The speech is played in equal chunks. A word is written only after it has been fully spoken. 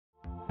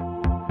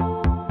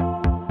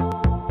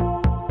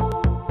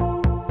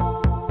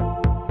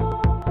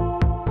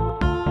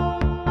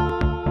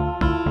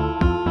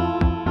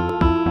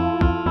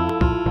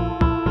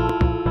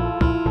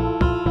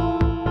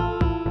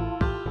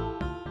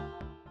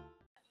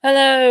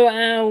Hello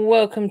and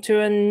welcome to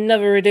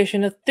another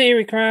edition of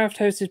Theorycraft,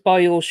 hosted by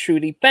yours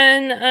truly,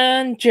 Ben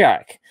and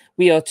Jack.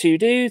 We are two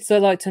dudes that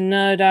like to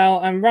nerd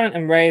out and rant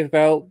and rave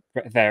about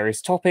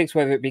various topics,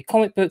 whether it be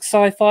comic books,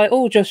 sci-fi,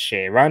 or just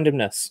sheer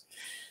randomness.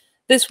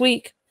 This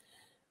week,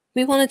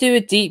 we want to do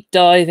a deep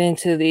dive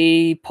into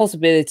the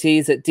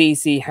possibilities that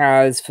DC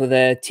has for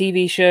their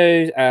TV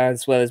shows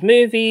as well as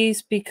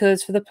movies,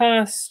 because for the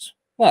past,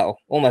 well,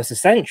 almost a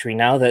century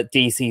now that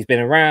DC's been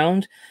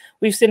around,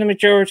 we've seen a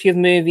majority of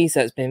movies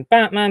that's been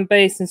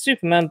Batman-based and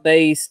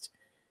Superman-based,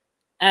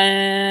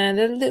 and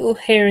a little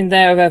here and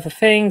there of other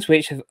things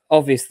which have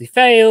obviously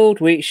failed,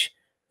 which,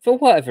 for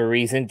whatever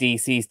reason,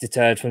 DC's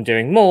deterred from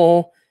doing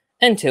more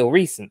until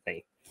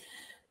recently.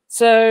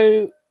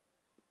 So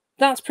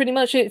that's pretty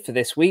much it for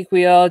this week.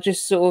 We are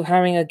just sort of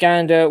having a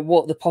gander at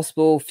what the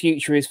possible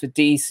future is for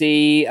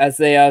DC as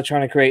they are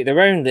trying to create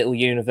their own little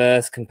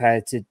universe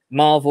compared to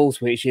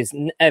Marvel's, which is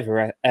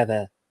ever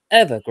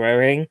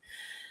growing.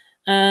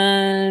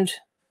 And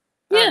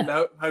yeah,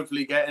 and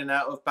hopefully getting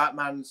out of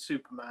Batman and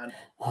Superman.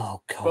 Oh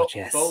god,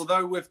 yes. But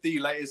although with the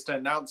latest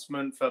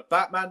announcement for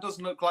Batman,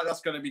 doesn't look like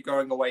that's going to be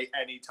going away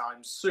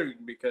anytime soon,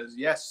 because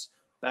yes,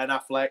 Ben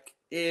Affleck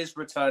is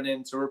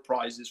returning to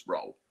reprise his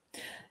role.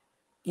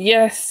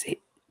 Yes,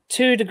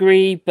 to a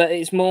degree, but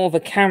it's more of a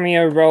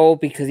cameo role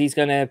because he's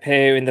going to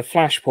appear in the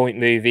Flashpoint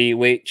movie,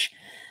 which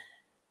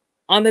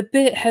I'm a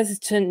bit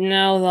hesitant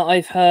now that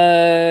I've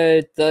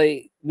heard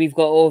that we've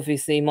got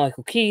obviously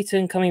Michael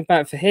Keaton coming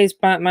back for his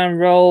Batman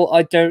role.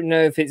 I don't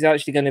know if it's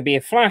actually going to be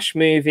a Flash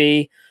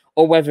movie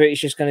or whether it's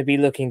just going to be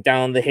looking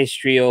down the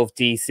history of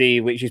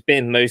DC, which has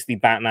been mostly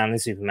Batman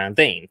and Superman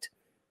themed.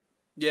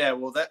 Yeah,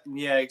 well,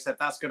 except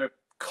that's going to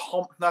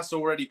that's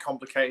already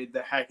complicated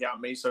the heck out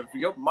of me. So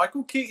you got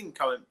Michael Keaton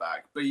coming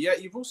back, but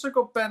yet you've also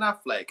got Ben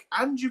Affleck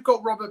and you've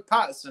got Robert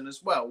Pattinson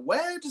as well.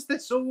 Where does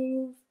this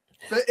all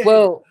fit in?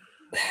 Well,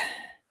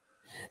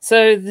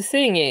 so the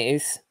thing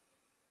is,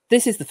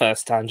 this is the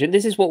first tangent.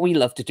 This is what we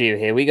love to do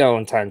here. We go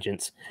on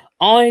tangents.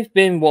 I've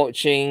been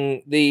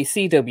watching the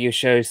CW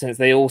shows since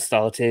they all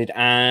started,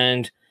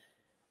 and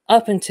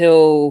up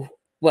until,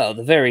 well,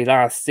 the very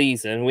last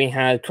season, we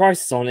had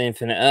Crisis on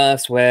Infinite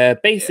Earths, where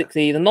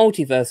basically the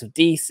multiverse of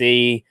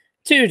DC,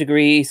 to a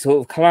degree, sort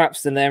of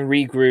collapsed and then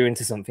regrew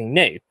into something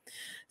new.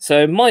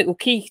 So Michael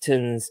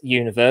Keaton's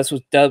universe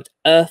was dubbed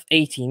Earth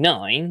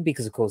 89,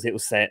 because of course it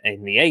was set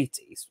in the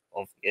 80s,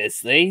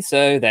 obviously.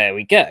 So there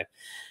we go.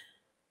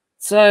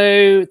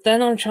 So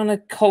then I'm trying to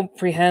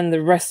comprehend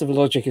the rest of the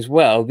logic as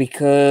well,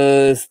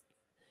 because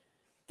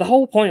the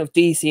whole point of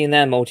DC and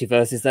their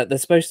multiverse is that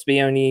there's supposed to be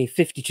only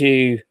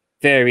 52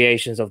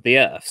 variations of the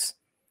Earths.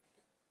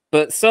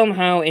 But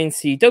somehow in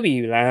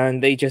CW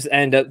land, they just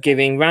end up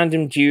giving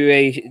random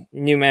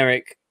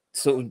numeric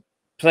sort of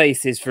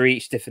places for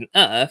each different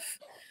Earth.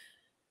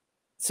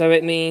 So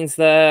it means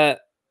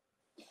that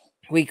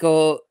we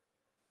got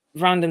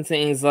random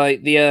things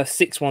like the Earth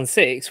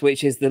 616,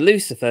 which is the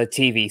Lucifer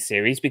TV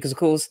series, because of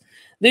course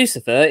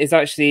Lucifer is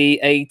actually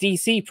a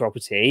DC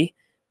property,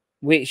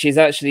 which is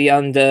actually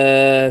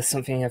under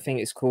something I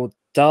think it's called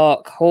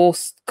Dark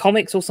Horse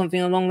Comics or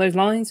something along those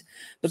lines.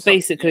 But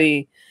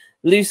basically,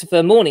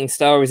 Lucifer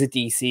Morningstar is a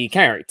DC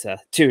character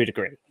to a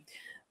degree,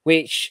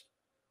 which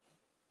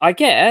I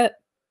get,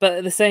 but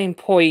at the same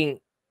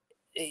point,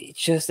 it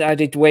just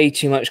added way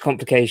too much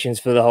complications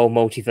for the whole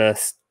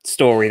multiverse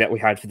story that we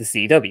had for the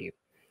CW.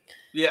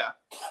 Yeah.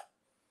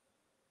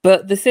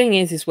 But the thing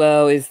is, as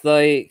well, is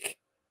like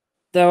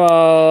there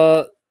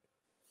are.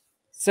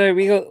 So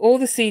we got all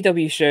the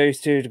CW shows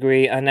to a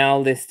degree are now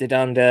listed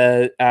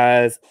under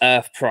as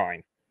Earth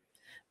Prime.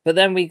 But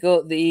then we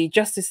got the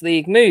Justice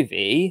League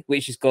movie,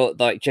 which has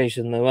got like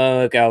Jason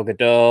Momoa, Gal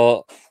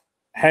Gadot,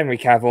 Henry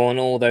Cavill, and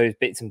all those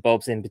bits and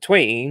bobs in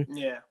between.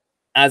 Yeah.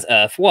 As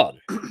Earth 1.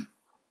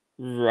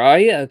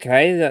 Right,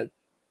 okay, that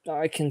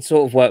I can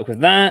sort of work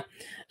with that.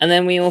 And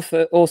then we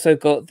also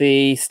got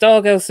the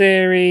Stargirl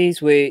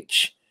series,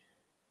 which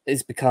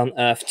has become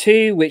Earth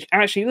 2, which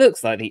actually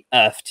looks like the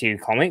Earth 2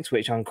 comics,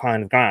 which I'm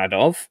kind of glad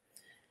of.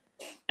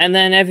 And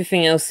then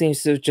everything else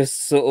seems to have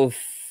just sort of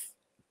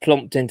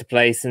plumped into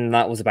place, and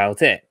that was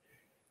about it.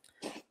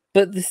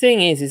 But the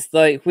thing is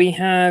like we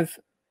have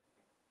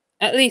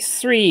at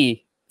least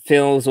 3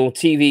 films or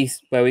TVs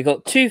where we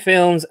got 2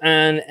 films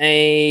and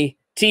a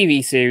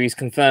TV series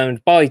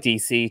confirmed by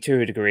DC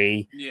to a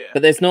degree,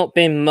 but there's not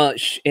been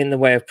much in the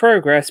way of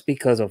progress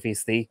because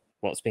obviously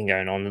what's been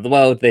going on in the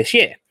world this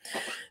year.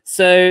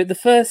 So the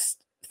first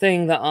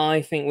thing that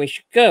I think we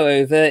should go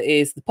over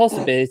is the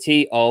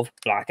possibility of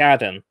Black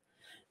Adam.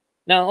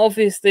 Now,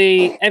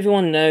 obviously,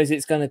 everyone knows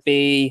it's going to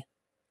be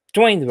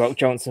Dwayne The Rock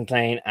Johnson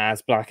playing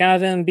as Black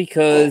Adam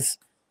because,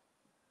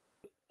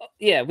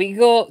 yeah, we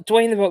got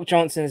Dwayne The Rock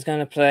Johnson is going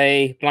to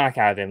play Black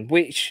Adam,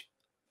 which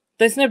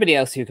there's nobody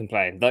else who can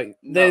play him. Like,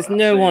 there's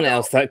no one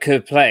else that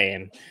could play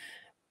him.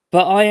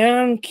 But I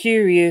am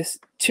curious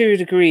to a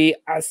degree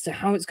as to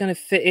how it's going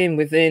to fit in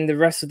within the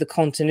rest of the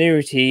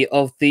continuity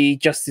of the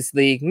Justice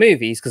League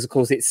movies, because of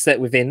course it's set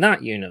within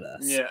that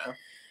universe. Yeah.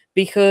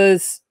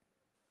 Because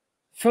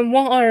from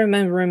what I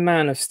remember in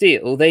Man of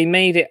Steel, they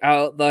made it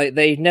out like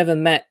they'd never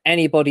met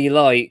anybody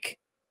like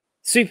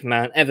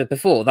Superman ever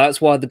before. That's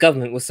why the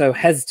government was so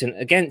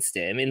hesitant against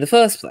him in the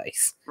first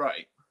place.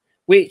 Right.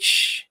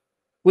 Which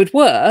would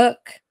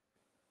work,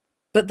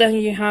 but then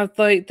you have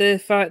like the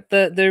fact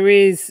that there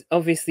is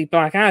obviously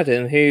Black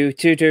Adam, who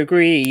to a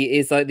degree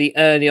is like the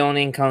early on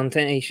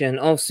incarnation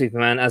of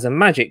Superman as a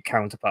magic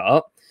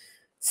counterpart,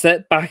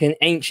 set back in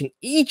ancient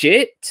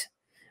Egypt,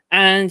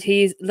 and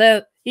he's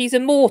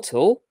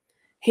immortal.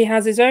 He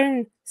has his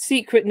own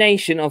secret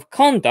nation of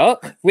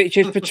Kondak, which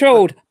is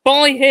patrolled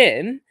by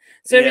him.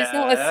 So it's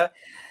not a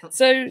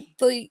so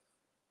like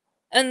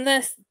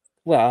unless,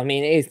 well, I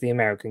mean, it is the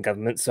American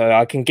government, so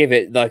I can give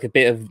it like a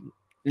bit of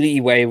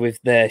leeway with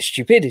their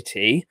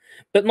stupidity.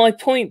 But my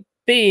point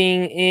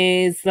being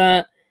is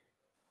that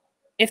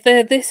if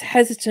they're this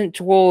hesitant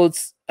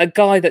towards a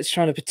guy that's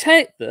trying to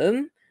protect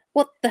them,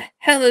 what the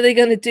hell are they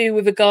going to do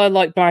with a guy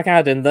like Black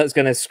Adam that's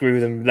going to screw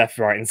them left,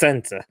 right, and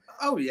center?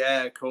 Oh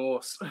yeah, of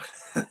course.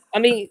 I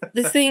mean,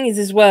 the thing is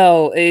as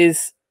well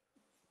is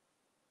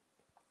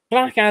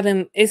Black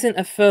Adam isn't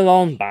a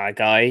full-on bad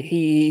guy.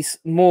 He's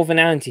more of an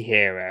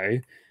anti-hero,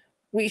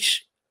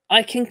 which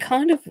I can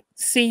kind of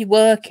see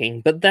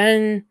working. But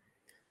then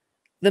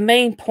the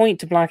main point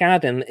to Black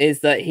Adam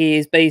is that he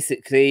is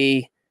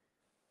basically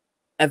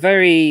a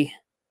very...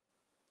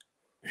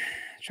 I'm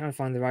trying to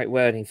find the right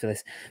wording for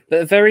this,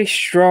 but a very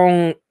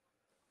strong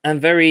and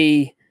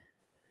very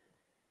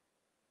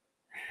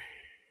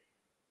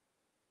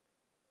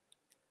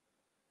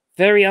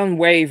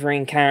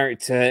unwavering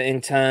character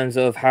in terms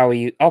of how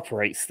he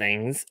operates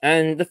things.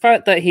 And the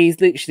fact that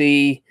he's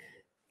literally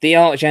the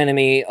arch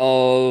enemy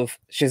of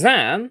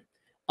Shazam,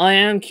 I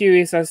am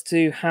curious as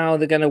to how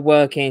they're going to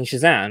work in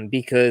Shazam,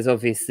 because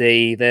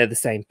obviously they're the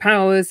same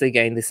powers, they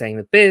gain the same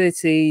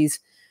abilities,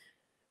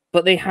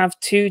 but they have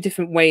two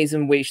different ways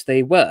in which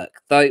they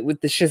work. Like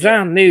with the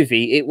Shazam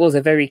movie, it was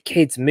a very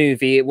kids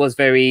movie. It was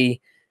very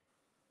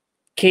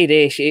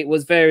kiddish. It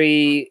was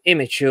very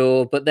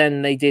immature, but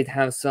then they did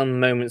have some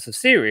moments of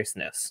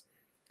seriousness.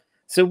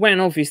 So when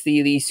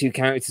obviously these two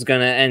characters are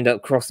going to end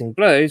up crossing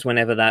blows,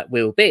 whenever that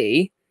will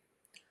be,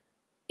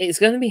 it's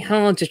going to be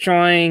hard to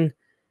try and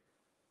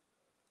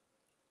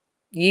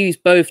use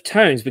both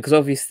tones, because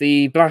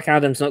obviously Black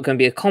Adam's not going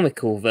to be a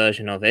comical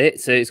version of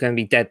it, so it's going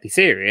to be deadly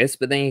serious,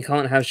 but then you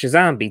can't have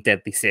Shazam be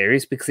deadly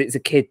serious because it's a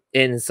kid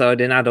inside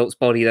an adult's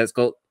body that's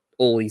got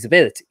all these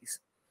abilities.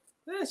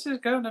 This is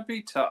going to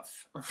be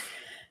tough.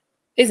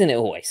 Isn't it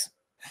always?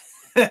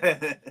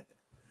 But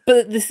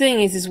the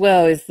thing is as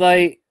well, is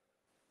like,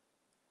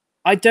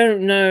 I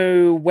don't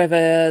know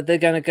whether they're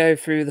going to go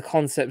through the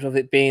concept of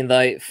it being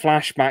like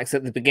flashbacks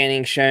at the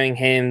beginning, showing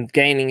him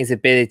gaining his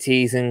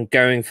abilities and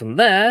going from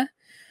there,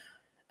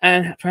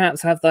 and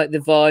perhaps have like the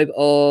vibe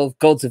of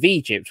Gods of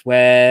Egypt,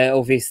 where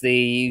obviously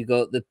you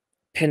got the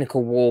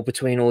pinnacle war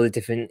between all the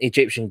different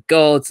Egyptian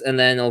gods, and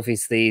then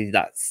obviously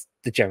that's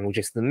the general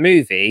gist of the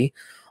movie,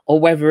 or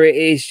whether it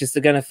is just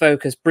they're going to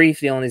focus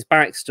briefly on his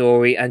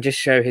backstory and just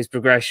show his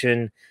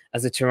progression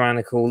as a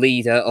tyrannical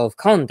leader of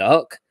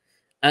Kondak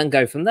and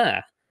go from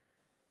there.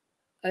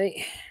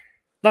 I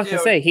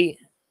say,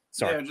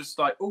 sorry. Yeah, just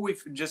like all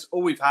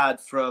we've had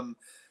from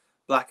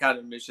Black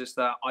Adam is just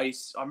that I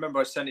remember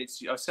I sent it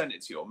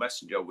to your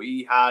messenger.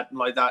 We had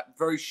like that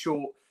very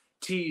short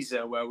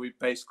teaser where we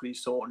basically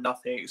saw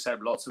nothing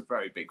except lots of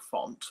very big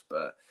font.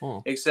 But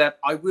except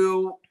I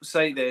will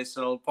say this,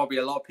 and probably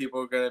a lot of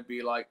people are going to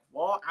be like,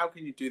 "What? How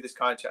can you do this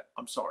kind of chat?"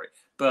 I'm sorry,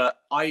 but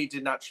I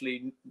didn't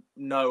actually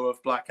know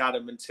of Black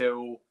Adam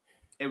until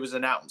it was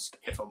announced.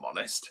 If I'm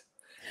honest,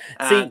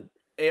 and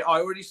I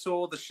already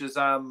saw the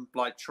Shazam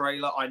like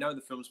trailer. I know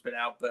the film's been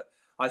out, but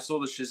I saw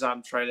the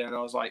Shazam trailer and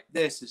I was like,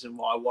 this isn't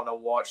what I want to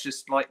watch.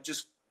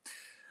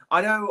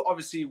 I know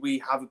obviously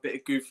we have a bit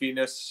of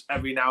goofiness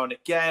every now and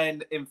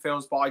again in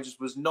films, but I just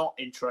was not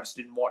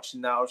interested in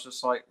watching that. I was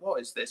just like,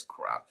 what is this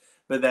crap?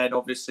 But then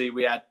obviously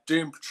we had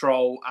Doom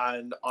Patrol,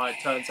 and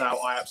it turns out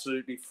I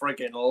absolutely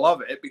friggin'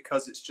 love it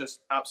because it's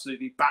just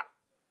absolutely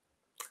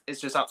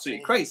it's just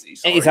absolutely crazy.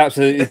 Sorry. It is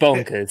absolutely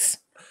bonkers.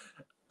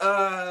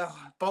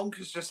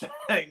 Bonkers just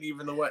ain't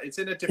even the word. It's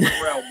in a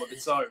different realm of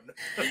its own.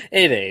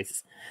 It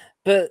is.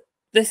 But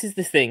this is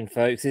the thing,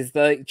 folks, is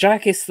like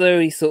Jack is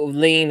slowly sort of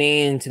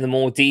leaning into the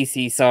more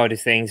DC side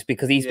of things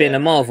because he's been a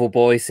Marvel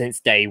boy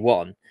since day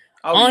one.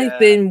 I've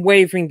been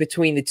wavering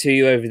between the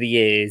two over the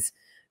years,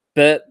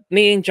 but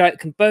me and Jack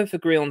can both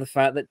agree on the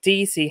fact that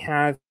DC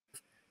have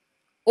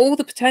all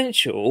the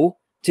potential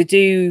to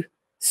do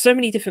so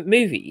many different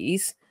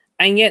movies,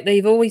 and yet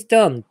they've always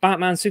done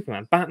Batman,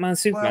 Superman,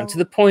 to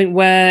the point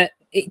where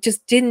it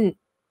just didn't...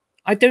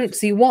 I don't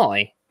see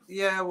why.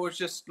 Yeah, well, it's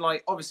just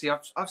like, obviously,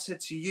 I've said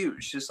to you,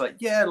 it's just like,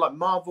 yeah, like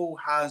Marvel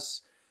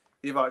has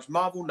the advantage.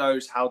 Marvel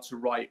knows how to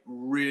write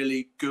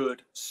really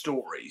good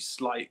stories.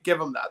 Like, give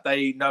them that.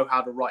 They know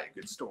how to write a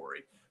good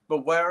story.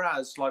 But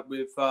whereas, like,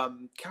 with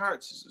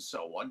characters and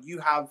so on, you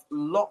have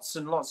lots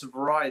and lots of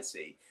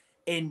variety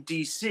in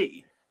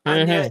DC.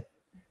 And yet,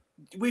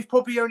 we've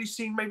probably only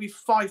seen maybe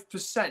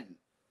 5%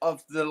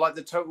 of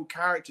the total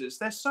characters.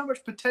 There's so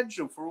much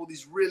potential for all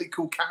these really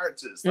cool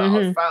characters that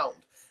I've found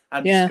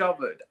and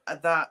discovered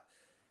that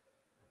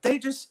they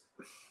just.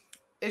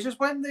 It's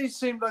just when they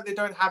seem like they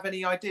don't have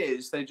any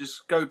ideas, they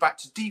just go back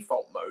to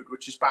default mode,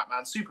 which is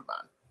Batman,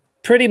 Superman.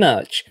 Pretty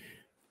much.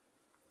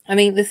 I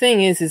mean, the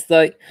thing is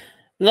like,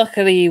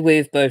 luckily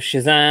with both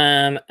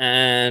Shazam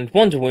and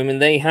Wonder Woman,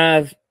 they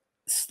have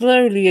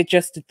slowly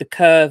adjusted the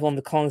curve on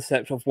the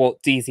concept of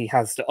what DC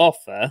has to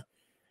offer.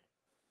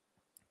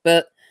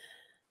 But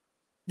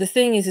the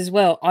thing is as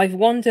well, I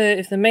wonder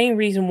if the main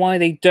reason why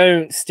they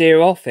don't steer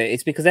off it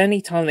is because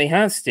any time they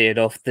have steered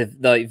off the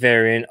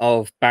variant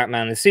of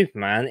Batman and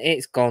Superman,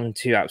 it's gone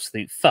to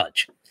absolute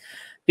fudge.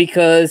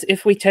 Because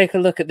if we take a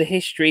look at the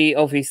history,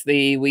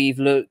 obviously we've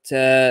looked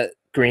at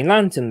Green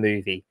Lantern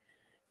movie.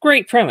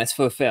 Great premise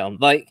for a film.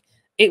 Like,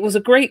 it was a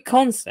great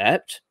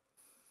concept,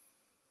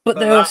 but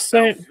there are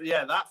so...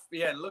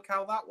 look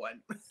how that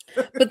went.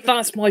 But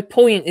that's my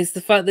point, is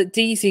the fact that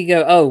DC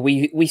go, oh,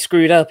 we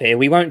screwed up here,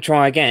 we won't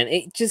try again.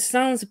 It just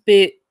sounds a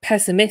bit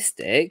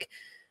pessimistic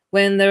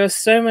when there is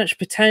so much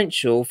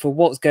potential for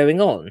what's going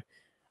on.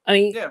 I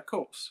mean... Yeah, of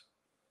course.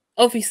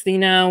 Obviously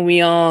now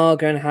we are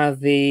going to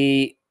have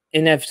the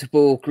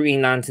inevitable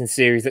Green Lantern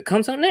series that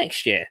comes out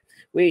next year,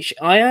 which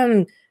I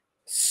am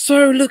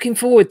so looking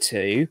forward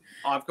to.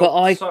 I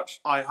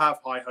have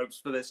high hopes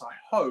for this. I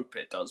hope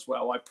it does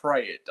well. I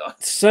pray it does.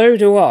 So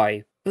do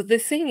I. But the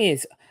thing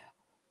is,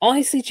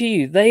 I say to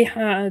you, they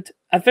had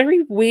a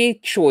very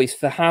weird choice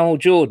for Hal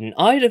Jordan.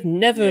 I'd have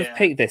never have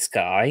picked this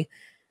guy,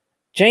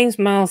 James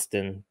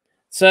Marsden.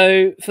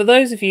 So, for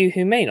those of you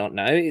who may not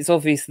know, it's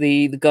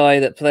obviously the guy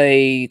that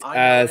played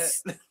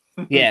as...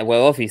 Yeah,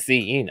 well, obviously,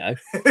 you know.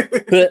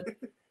 But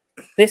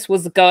this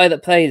was the guy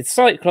that played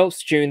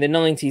Cyclops during the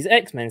 90s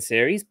X-Men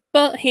series,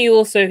 but he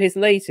also, his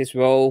latest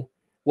role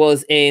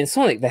was in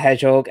Sonic the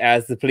Hedgehog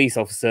as the police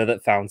officer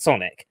that found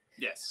Sonic.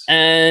 Yes.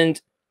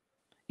 And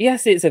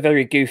yes, it's a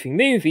very goofy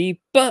movie,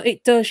 but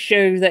it does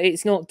show that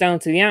it's not down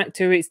to the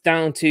actor, it's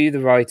down to the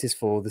writers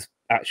for the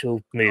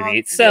actual movie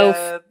itself.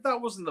 Yeah,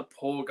 that wasn't the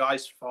poor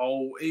guy's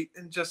fault. He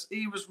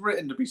was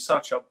written to be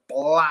such a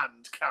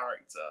bland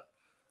character.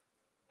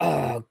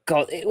 Oh,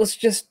 God, it was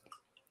just...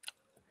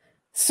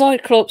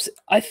 Cyclops,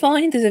 I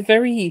find, is a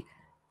very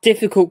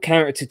difficult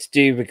character to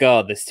do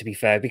regardless, to be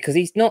fair, because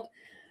he's not...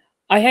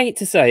 I hate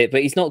to say it,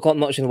 but he's not got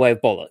much in the way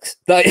of bollocks.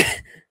 Like,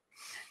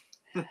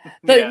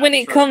 when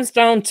it comes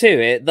down to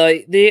it,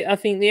 I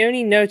think the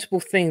only notable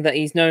thing that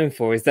he's known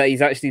for is that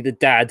he's actually the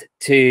dad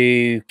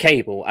to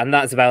Cable, and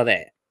that's about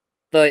it.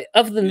 Like,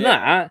 other than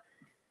that,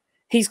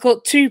 he's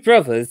got two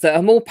brothers that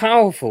are more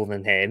powerful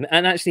than him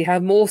and actually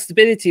have more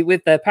stability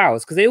with their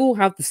powers, because they all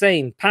have the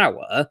same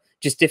power,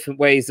 just different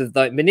ways of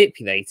like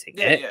manipulating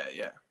it.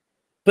 Yeah.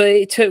 But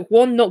it took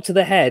one knock to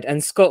the head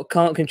and Scott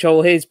can't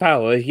control his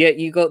power, yet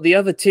you got the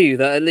other two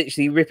that are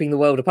literally ripping the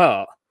world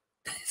apart.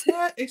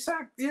 Yeah,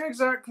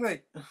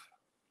 exactly.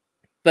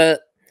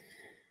 But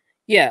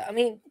yeah, I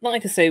mean,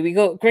 like I say, we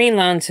got Green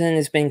Lantern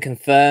has been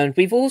confirmed.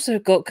 We've also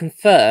got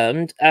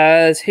confirmed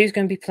as who's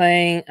going to be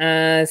playing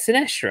as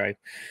Sinestro.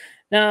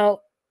 Now,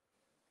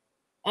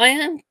 I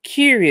am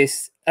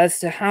curious as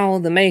to how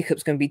the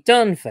makeup's going to be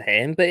done for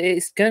him, but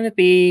it's going to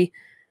be,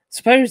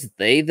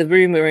 supposedly, the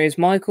rumor is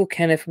Michael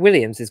Kenneth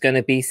Williams is going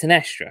to be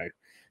Sinestro.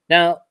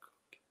 Now,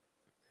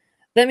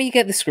 let me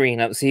get the screen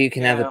up so you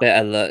can have a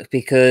better look,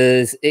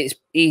 because it's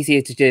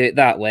easier to do it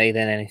that way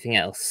than anything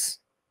else.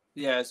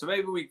 Yeah, so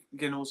maybe we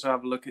can also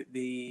have a look at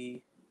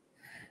the...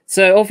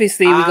 So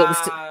obviously we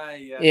got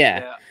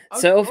the...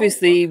 So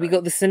obviously we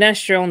got the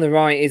Sinestro on the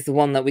right is the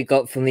one that we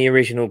got from the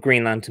original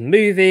Green Lantern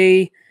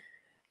movie.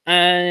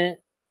 And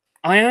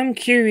I am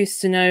curious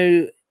to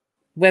know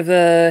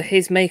whether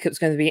his makeup's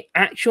going to be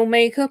actual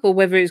makeup or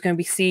whether it's going to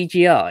be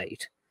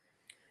CGI'd.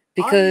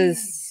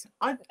 Because,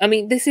 I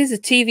mean, this is a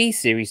TV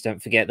series,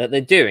 don't forget, that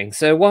they're doing.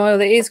 So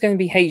while it is going to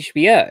be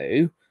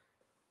HBO...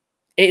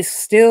 it's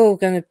still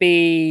going to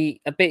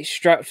be a bit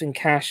strapped in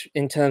cash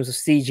in terms of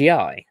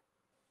CGI.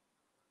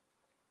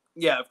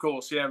 Yeah, of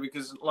course, yeah,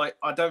 because like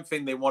I don't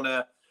think they want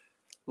to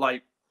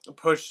like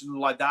push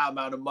like that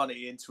amount of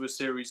money into a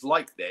series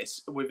like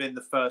this within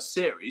the first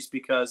series,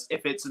 because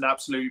if it's an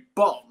absolute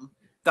bomb,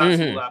 that's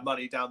all that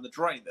money down the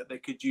drain that they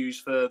could use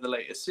for the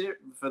later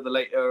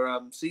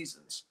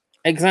seasons.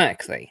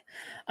 Exactly.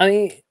 I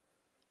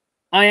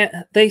mean,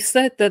 they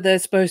said that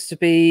there's supposed to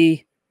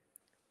be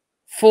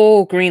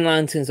 4 Green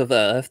Lanterns of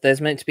Earth.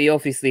 There's meant to be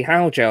obviously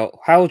Hal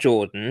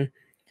Jordan,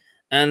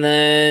 and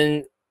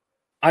then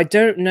I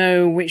don't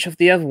know which of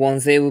the other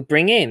ones they will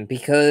bring in,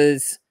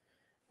 because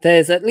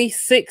there's at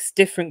least 6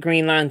 different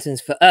Green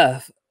Lanterns for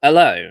Earth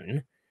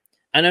alone,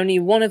 and only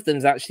one of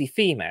them's actually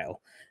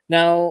female.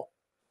 Now,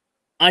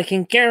 I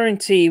can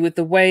guarantee with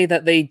the way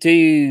that they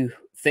do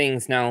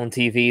things now on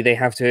TV, they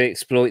have to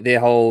exploit the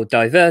whole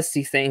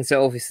diversity thing,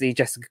 so obviously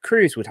Jessica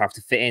Cruz would have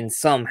to fit in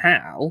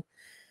somehow.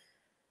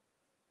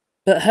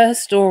 But her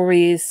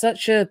story is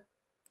such a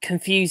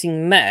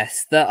confusing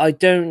mess that I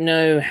don't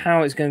know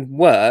how it's going to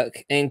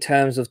work in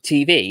terms of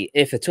TV,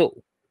 if at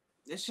all.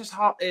 It's just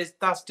hard.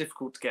 That's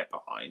difficult to get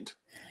behind.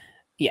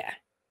 Yeah.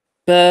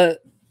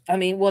 But, I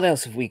mean, what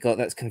else have we got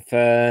that's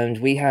confirmed?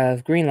 We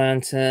have Green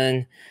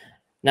Lantern.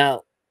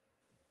 Now,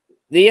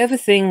 the other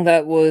thing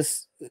that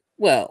was,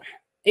 well,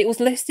 it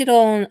was listed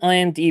on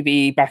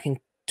IMDb back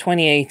in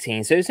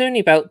 2018, so it's only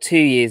about 2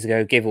 years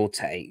ago, give or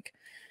take.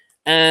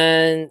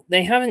 And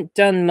they haven't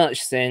done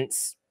much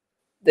since.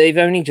 They've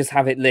only just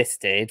have it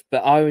listed,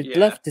 but I would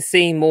love to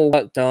see more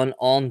work done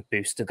on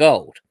Booster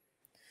Gold.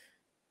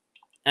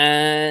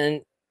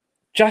 And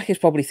Jack is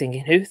probably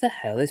thinking, who the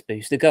hell is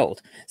Booster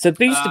Gold? So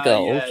Booster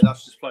Gold... Yeah,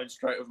 that's just flown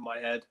straight over my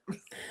head.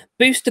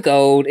 Booster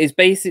Gold is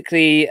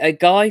basically a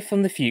guy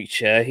from the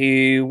future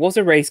who was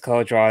a race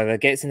car driver,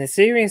 gets in a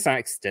serious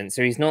accident,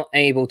 so he's not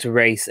able to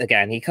race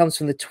again. He comes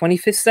from the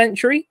 25th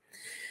century.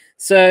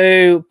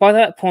 So by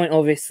that point,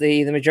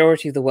 obviously, the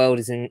majority of the world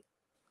is in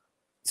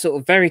sort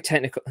of very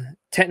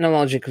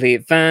technologically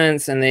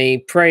advanced, and they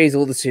praise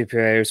all the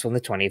superheroes from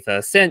the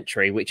 21st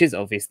century, which is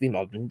obviously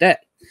modern day.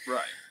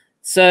 Right.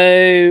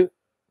 So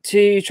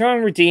to try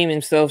and redeem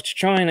himself, to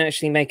try and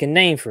actually make a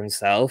name for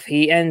himself,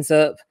 he ends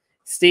up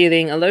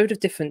stealing a load of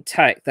different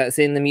tech that's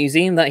in the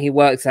museum that he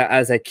works at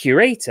as a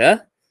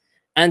curator,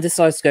 and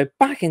decides to go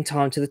back in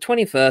time to the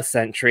 21st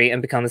century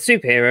and become a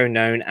superhero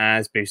known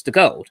as Booster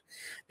Gold.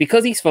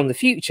 Because he's from the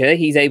future,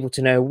 he's able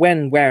to know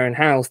when, where, and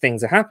how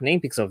things are happening,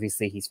 because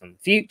obviously he's from the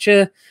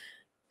future.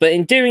 But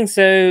in doing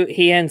so,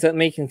 he ends up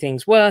making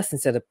things worse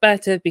instead of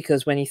better,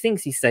 because when he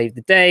thinks he saved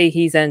the day,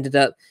 he's ended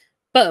up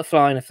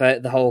butterflying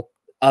effect the whole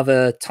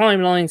other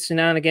timeline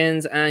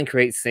shenanigans and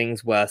creates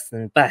things worse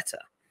than better.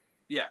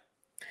 Yeah.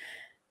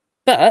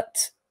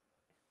 But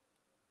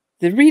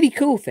the really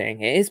cool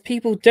thing is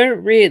people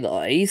don't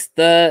realize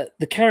that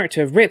the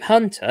character of Rip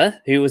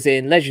Hunter, who was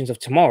in Legends of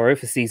Tomorrow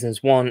for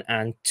seasons 1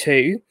 and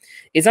 2,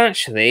 is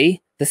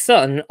actually the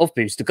son of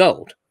Booster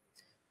Gold.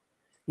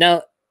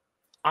 Now,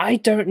 I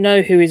don't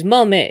know who his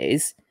mum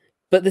is,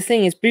 but the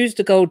thing is,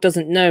 Booster Gold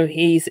doesn't know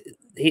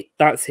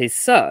that's his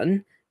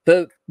son,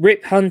 but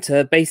Rip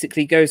Hunter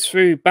basically goes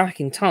through back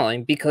in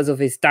time because of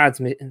his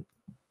dad's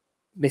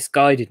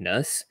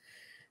misguidedness.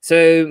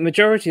 So,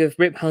 majority of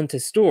Rip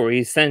Hunter's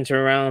stories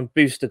center around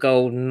Booster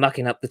Gold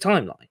mucking up the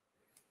timeline.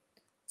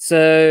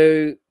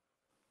 So,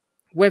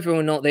 whether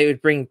or not they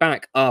would bring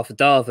back Arthur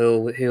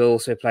Darvill, who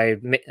also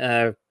played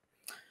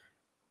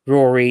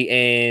Rory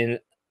in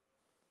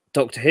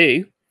Doctor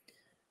Who,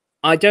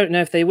 I don't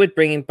know if they would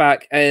bring him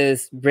back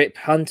as Rip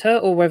Hunter,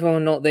 or whether or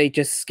not they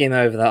just skim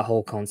over that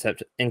whole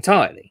concept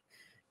entirely.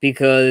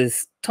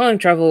 Because time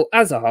travel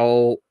as a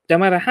whole, no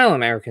matter how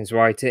Americans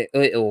write it,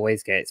 it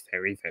always gets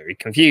very, very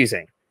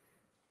confusing.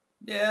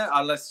 Yeah,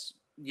 unless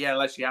you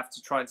have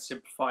to try and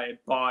simplify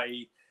it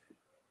by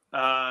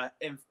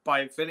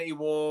Infinity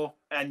War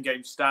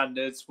Endgame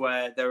standards,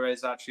 where there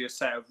is actually a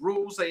set of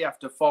rules that you have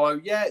to follow.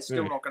 Yeah, it's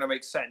still not going to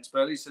make sense,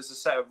 but at least there's a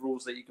set of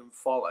rules that you can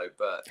follow.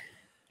 But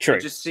True.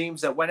 It just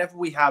seems that whenever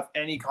we have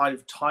any kind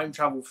of time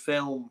travel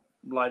film,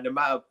 like no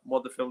matter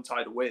what the film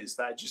title is,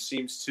 that just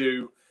seems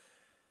to,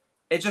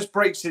 it just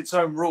breaks its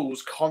own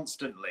rules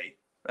constantly.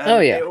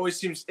 And it always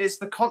seems, it's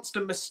the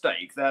constant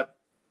mistake that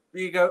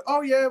you go,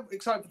 oh yeah,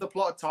 excited for the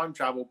plot of time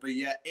travel, but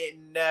yeah, it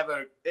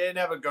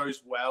never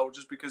goes well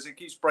just because it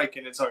keeps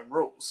breaking its own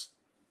rules.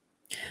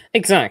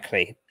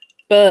 Exactly.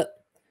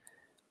 But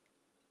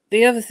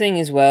the other thing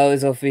as well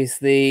is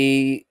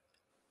obviously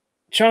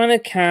trying to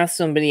cast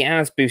somebody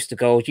as Booster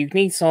Gold, you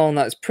need someone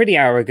that's pretty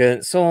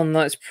arrogant, someone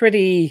that's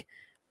pretty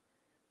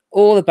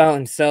all about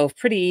himself,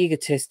 pretty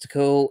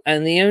egotistical,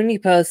 and the only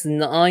person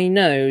that I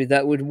know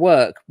that would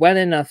work well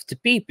enough to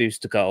be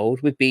Booster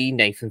Gold would be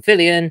Nathan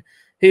Fillion,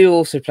 who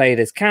also played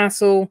as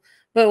Castle,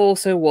 but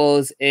also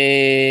was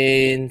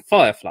in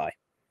Firefly.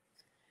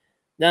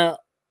 Now,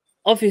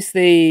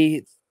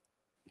 obviously,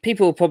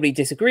 people will probably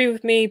disagree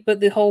with me,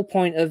 but the whole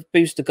point of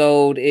Booster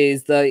Gold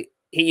is that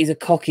he's a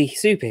cocky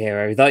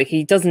superhero. Like,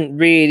 he doesn't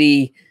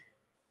really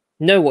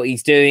know what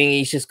he's doing.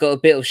 He's just got a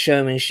bit of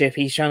showmanship.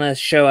 He's trying to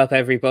show up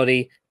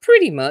everybody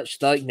pretty much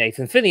like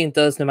Nathan Fillion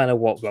does, no matter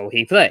what role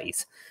he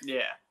plays.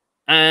 Yeah.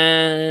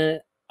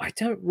 And I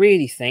don't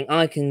really think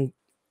I can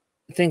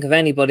think of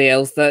anybody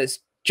else that's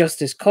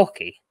just as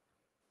cocky.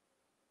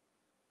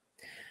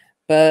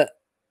 But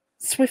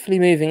swiftly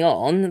moving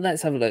on,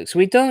 let's have a look. So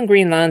we've done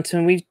Green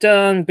Lantern, we've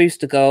done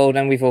Booster Gold,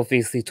 and we've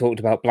obviously talked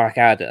about Black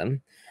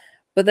Adam.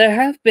 But there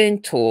have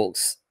been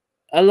talks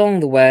along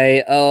the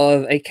way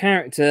of a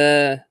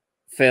character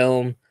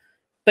film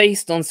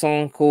based on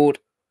someone called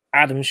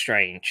Adam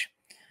Strange.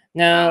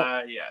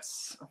 Now,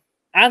 yes,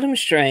 Adam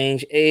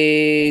Strange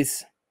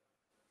is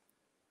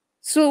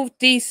sort of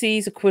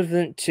DC's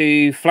equivalent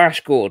to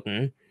Flash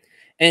Gordon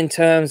in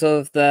terms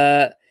of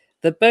they're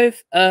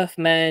both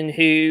Earthmen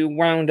who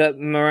wound up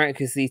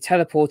miraculously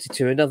teleported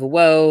to another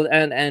world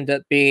and end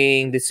up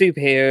being the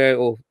superhero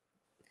or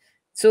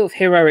sort of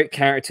heroic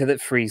character that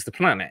frees the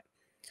planet.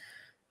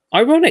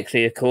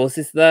 Ironically, of course,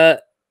 is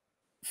that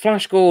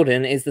Flash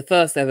Gordon is the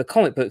first ever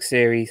comic book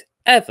series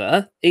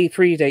ever. He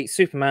predates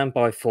Superman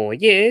by 4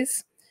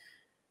 years.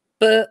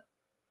 But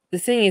the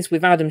thing is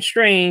with Adam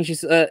Strange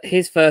is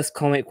his first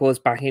comic was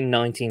back in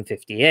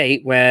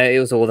 1958, where it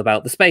was all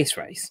about the space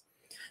race.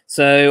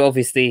 So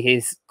obviously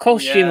his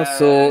costume of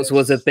sorts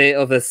was a Yes. bit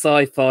of a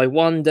sci-fi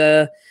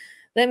wonder.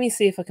 Let me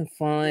see if I can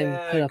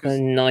Yeah, put up a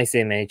nice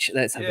image.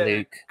 Let's have a yeah,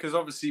 look. because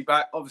obviously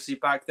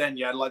back then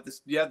you had like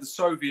this, you had the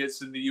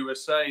Soviets and the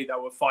USA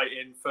that were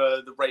fighting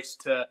for the race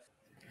to.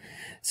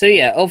 So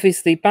yeah,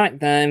 obviously back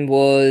then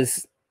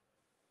was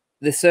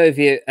the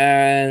Soviet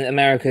and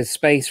America's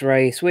space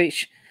race,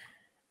 which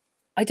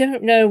I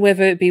don't know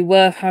whether it'd be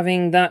worth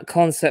having that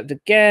concept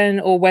again,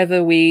 or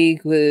whether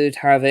we would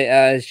have it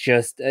as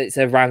just it's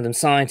a random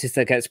scientist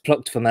that gets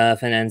plucked from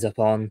Earth and ends up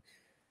on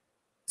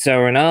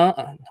Zoranar.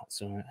 Not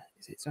Zoranar.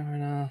 Is it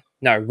Zoranar?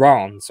 No,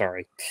 Ron.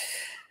 Sorry.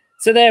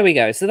 So there we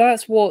go. So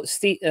that's what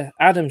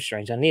Adam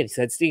Strange. I nearly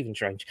said Stephen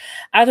Strange.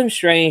 Adam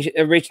Strange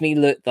originally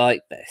looked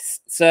like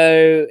this.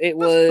 So it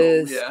That's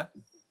was. cool, yeah.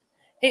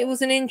 It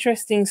was an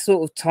interesting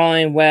sort of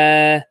time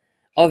where,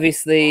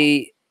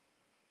 obviously,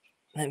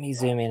 let me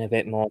zoom in a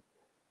bit more.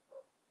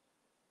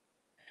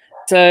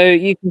 So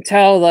you can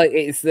tell, like,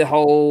 it's the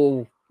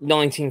whole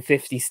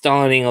 1950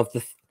 styling of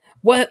the.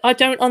 Well, I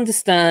don't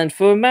understand.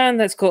 For a man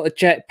that's got a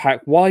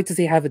jetpack, why does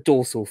he have a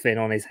dorsal fin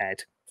on his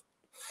head?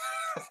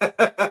 Wait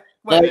a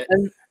Like, minute.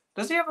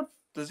 Does he have a?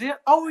 Does he?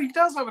 Oh, he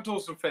does have a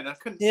dorsal fin. I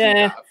couldn't see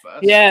yeah, that at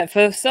first. yeah.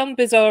 For some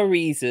bizarre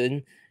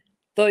reason,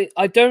 like,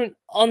 I don't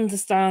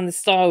understand the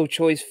style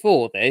choice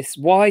for this.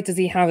 Why does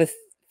he have a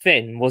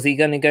fin? Was he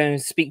going to go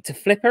and speak to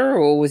Flipper,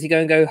 or was he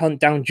going to go hunt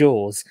down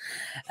Jaws?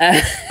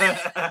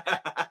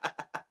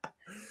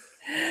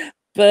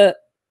 But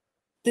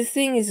the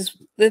thing is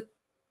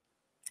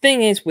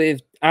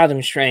with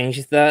Adam Strange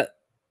is that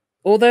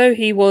although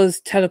he was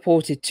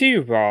teleported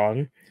to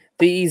Ron,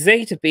 the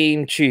Zeta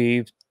Beam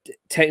tube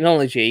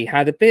technology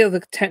had a bit of a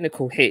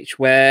technical hitch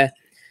where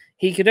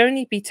he could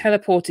only be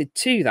teleported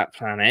to that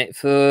planet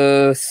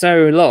for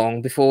so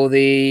long before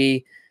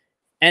the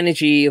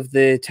energy of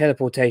the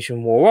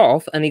teleportation wore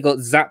off and he got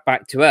zapped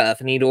back to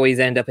Earth and he'd always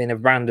end up in a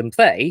random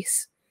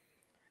place.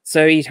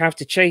 So he'd have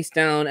to chase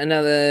down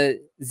another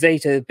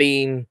Zeta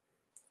Beam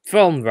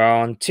from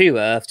Ron to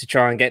Earth to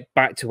try and get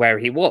back to where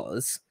he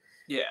was.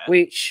 Yeah.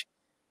 Which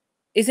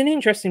is an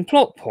interesting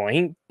plot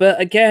point,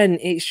 but again,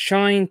 it's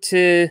trying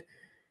to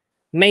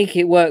make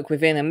it work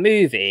within a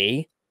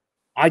movie.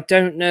 I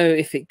don't know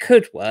if it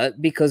could work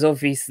because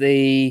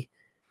obviously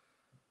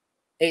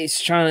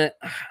it's trying to.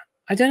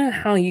 I don't know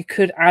how you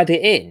could add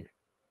it in.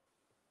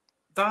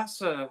 That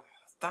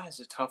is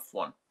a tough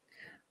one.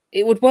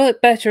 It would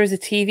work better as a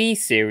TV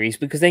series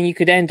because then you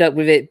could end up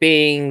with it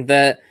being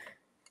that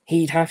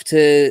he'd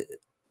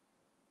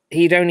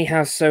only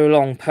have so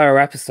long per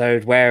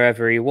episode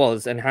wherever he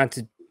was and had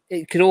to.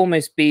 It could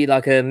almost be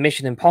like a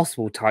Mission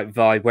Impossible type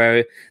vibe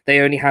where they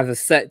only have a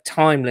set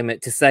time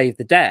limit to save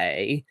the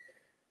day.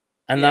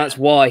 And that's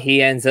why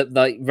he ends up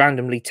like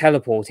randomly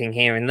teleporting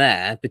here and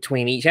there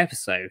between each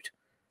episode.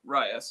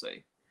 Right, I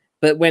see.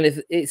 But when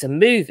it's a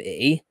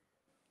movie,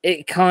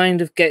 it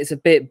kind of gets a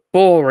bit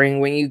boring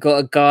when you've got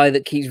a guy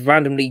that keeps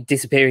randomly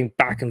disappearing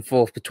back and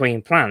forth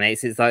between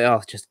planets. It's like,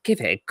 oh, just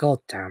give it a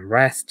goddamn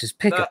rest. Just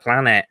pick a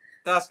planet.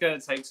 That's going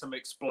to take some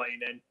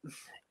explaining.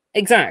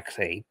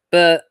 Exactly.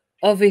 But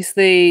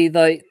obviously,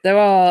 like, there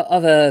are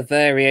other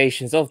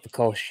variations of the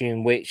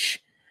costume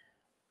which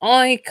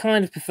I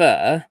kind of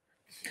prefer.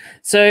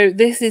 So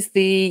this is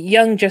the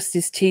Young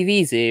Justice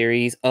TV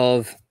series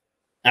of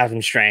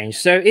Adam Strange.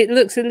 So it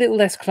looks a little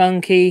less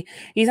clunky.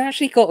 He's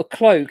actually got a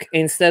cloak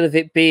instead of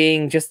it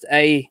being just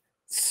a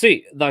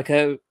suit, like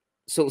a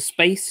sort of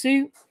space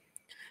suit.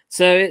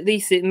 So at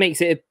least it makes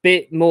it a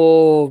bit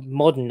more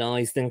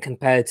modernized than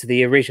compared to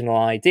the original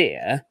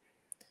idea.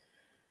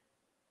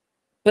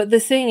 But the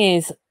thing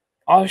is,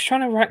 I was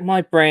trying to rack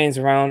my brains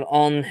around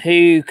on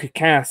who could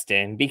cast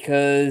him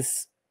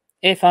because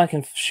if I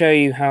can show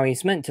you how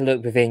he's meant to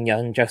look within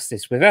Young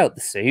Justice without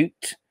the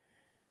suit.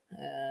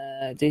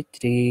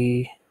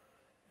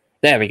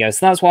 There we go.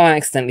 So that's why I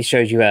accidentally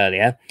showed you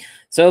earlier.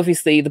 So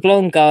obviously the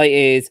blonde guy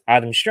is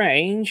Adam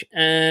Strange,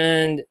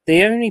 and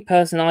the only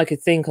person I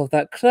could think of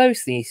that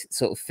closely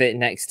sort of fit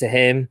next to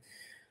him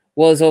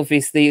was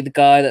obviously the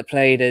guy that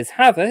played as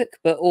Havoc,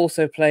 but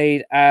also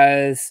played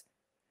as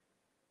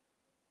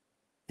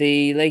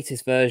the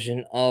latest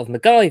version of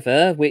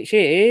MacGyver, which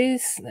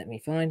is, let me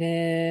find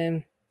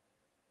him,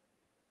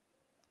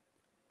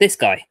 this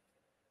guy.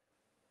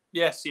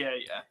 Yes, yeah.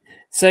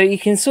 So you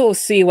can sort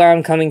of see where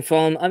I'm coming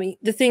from. I mean,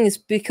 the thing is,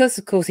 because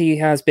of course he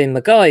has been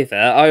MacGyver,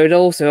 I would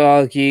also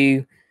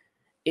argue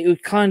it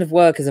would kind of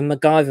work as a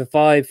MacGyver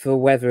vibe for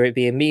whether it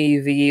be a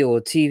movie or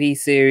TV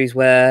series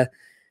where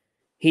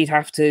he'd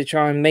have to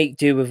try and make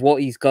do with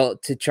what he's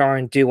got to try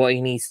and do what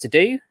he needs to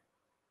do.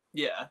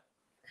 Yeah.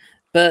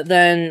 But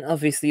then,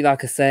 obviously,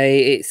 like I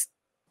say,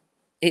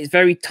 it's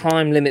very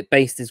time limit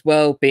based as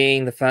well,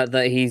 being the fact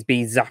that he's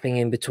be zapping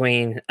in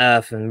between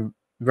Earth and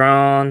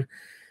Ran.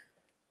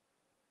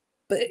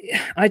 But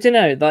I don't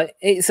know, like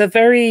it's a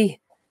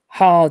very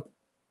hard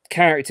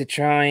character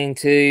trying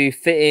to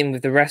fit in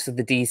with the rest of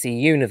the DC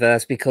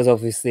universe because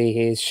obviously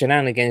his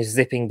shenanigans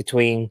zipping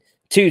between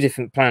two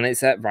different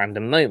planets at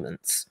random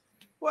moments.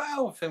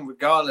 Well, I think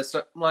regardless,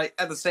 like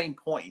at the same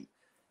point,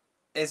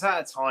 it's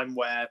at a time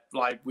where,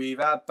 like, we've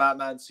had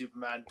Batman,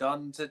 Superman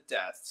done to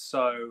death,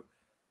 so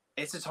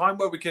it's a time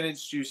where we can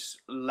introduce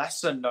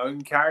lesser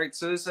known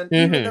characters, and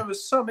even there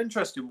was some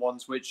interesting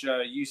ones which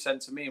you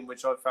sent to me and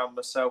which I found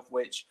myself,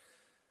 which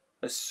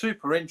are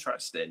super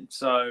interesting.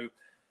 So,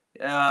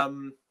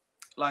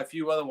 like a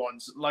few other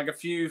ones, like a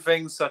few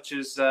things such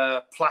as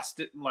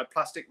Plastic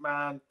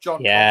Man,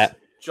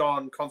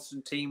 John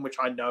Constantine, which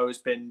I know has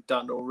been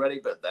done already,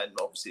 but then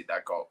obviously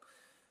that got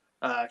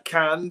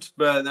canned.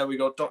 But then we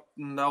got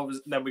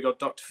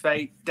Doctor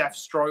Fate,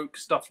 Deathstroke,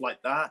 stuff like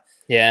that.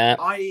 Yeah,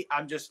 I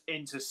am just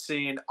into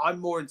seeing. I'm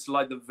more into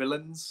like the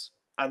villains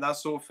and that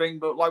sort of thing.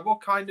 But like,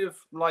 what kind of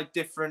like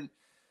different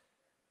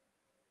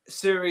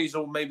series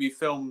or maybe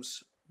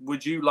films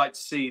would you like to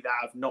see that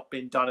have not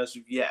been done as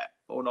of yet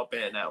or not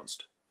been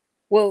announced?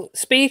 well,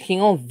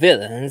 speaking of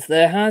villains,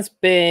 there has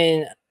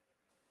been.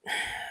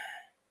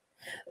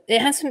 It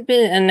hasn't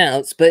been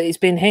announced, but it's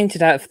been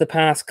hinted at for the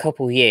past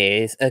couple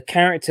years. A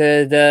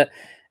character that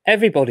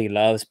everybody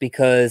loves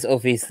because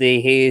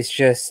obviously he is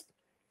just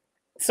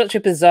such a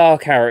bizarre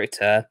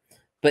character,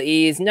 but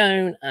he is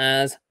known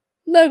as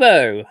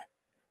Lobo.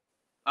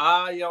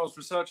 Yeah, I was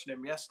researching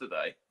him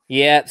yesterday.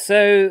 Yeah,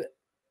 so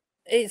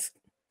it's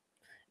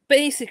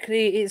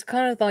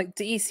kind of like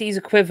DC's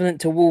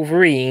equivalent to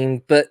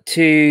Wolverine, but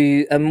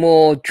to a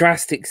more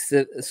drastic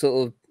sort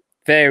of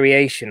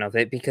variation of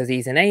it because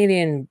he's an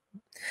alien.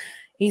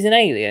 He's an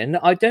alien.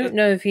 I don't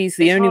know if he's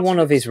the only one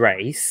of his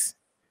race.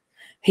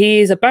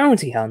 He is a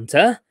bounty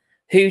hunter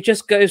who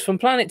just goes from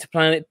planet to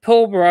planet,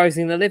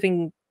 pulverizing the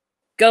living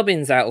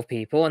gubbins out of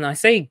people. And I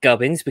say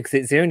gubbins because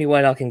it's the only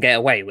word I can get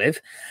away with.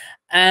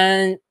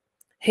 And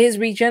his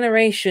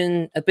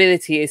regeneration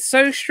ability is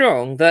so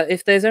strong that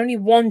if there's only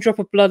one drop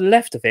of blood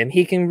left of him,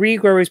 he can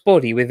regrow his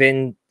body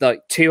within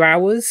like 2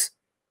 hours.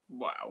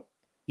 Wow.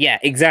 Yeah,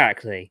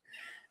 exactly.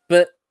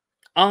 But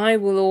I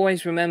will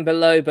always remember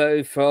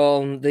Lobo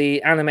from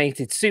the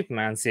animated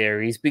Superman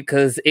series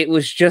because it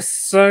was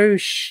just so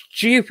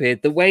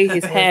stupid the way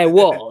his hair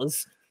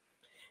was.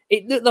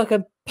 It looked like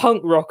a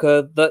punk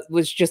rocker that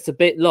was just a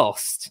bit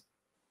lost.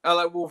 I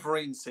like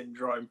Wolverine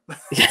syndrome.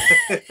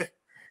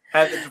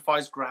 Hair that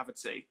defies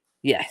gravity.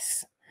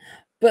 Yes.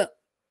 But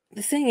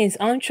the thing is,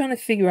 I'm trying to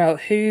figure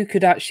out who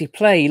could actually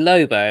play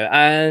Lobo,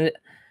 and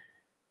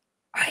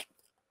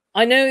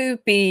I know it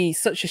would be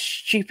such a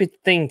stupid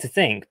thing to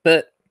think,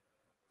 but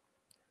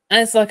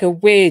as like a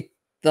weird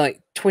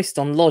like twist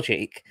on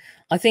logic,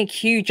 I think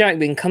Hugh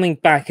Jackman coming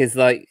back as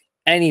like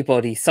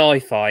anybody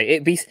sci-fi,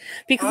 it'd be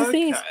because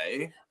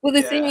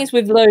the thing is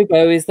with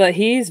Lobo is that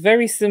he is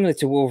very similar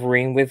to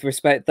Wolverine with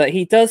respect that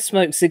he does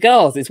smoke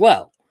cigars as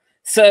well.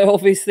 So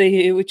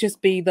obviously it would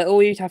just be that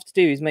all you'd have to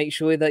do is make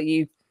sure that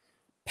you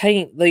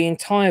paint the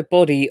entire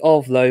body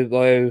of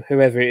Lobo,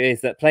 whoever it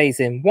is that plays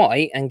him,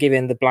 white and give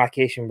him the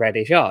blackish and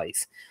reddish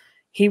eyes.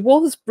 He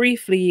was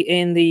briefly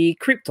in the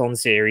Krypton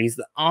series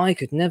that I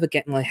could never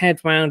get my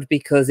head around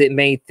because it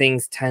made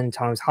things 10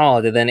 times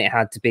harder than it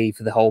had to be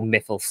for the whole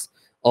mythos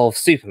of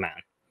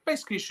Superman.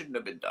 Basically shouldn't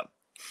have been done.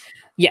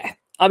 Yeah.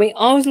 I mean,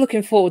 I was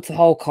looking forward to the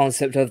whole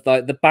concept of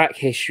like the back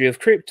history of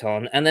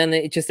Krypton, and then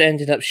it just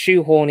ended up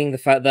shoehorning the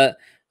fact that,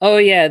 oh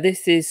yeah,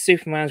 this is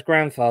Superman's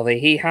grandfather.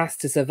 He has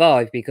to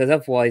survive because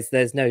otherwise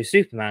there's no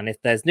Superman.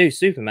 If there's no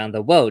Superman,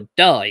 the world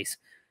dies.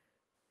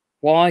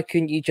 Why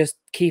couldn't you just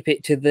keep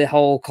it to the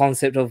whole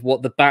concept of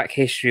what the back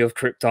history of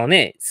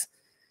Krypton is?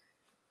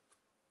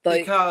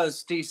 Like,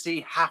 because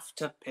DC have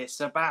to piss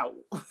about.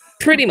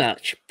 pretty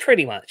much.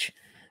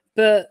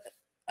 But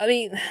I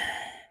mean,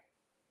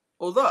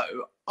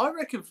 although I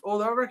reckon for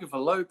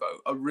Lobo,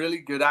 a really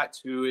good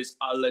actor who is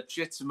a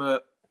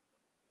legitimate,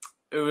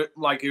 who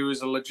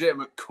is a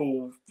legitimate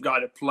cool guy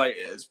to play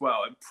it as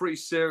well, and pretty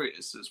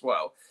serious as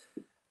well.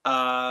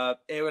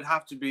 It would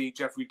have to be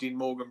Jeffrey Dean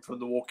Morgan from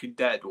The Walking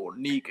Dead, or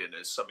Negan,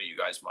 as some of you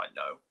guys might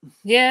know.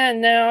 Yeah,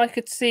 no, I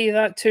could see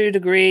that to a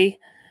degree.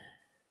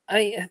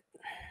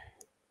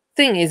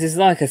 Thing is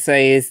like I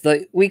say, is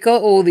like we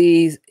got all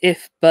these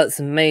if, buts,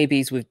 and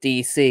maybes with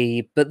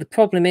DC, but the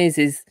problem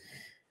is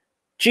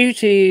due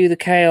to the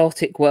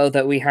chaotic world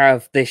that we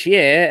have this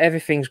year,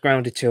 everything's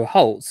grounded to a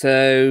halt.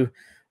 So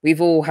we've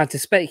all had to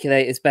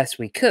speculate as best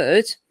we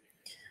could.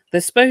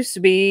 There's supposed to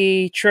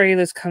be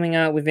trailers coming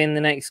out within the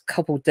next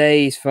couple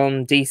days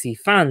from DC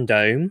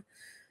Fandom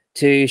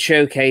to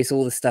showcase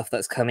all the stuff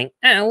that's coming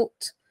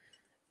out.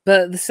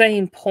 But at the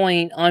same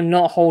point, I'm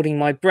not holding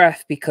my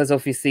breath because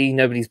obviously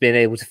nobody's been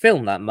able to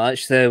film that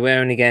much. So we're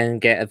only going to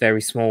get a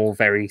very small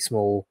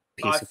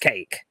piece of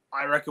cake.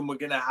 I reckon we're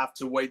going to have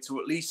to wait till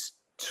at least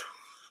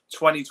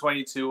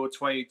 2022 or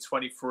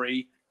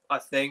 2023, I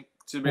think,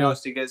 to be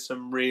honest, to get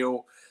some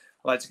real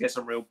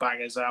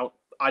bangers out.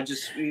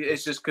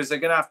 It's just because they're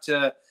going to have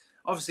to,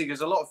 obviously,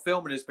 because a lot of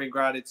filming has been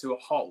grounded to a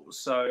halt.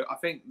 So I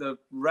think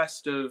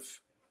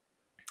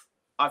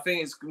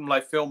it's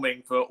like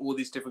filming for all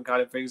these different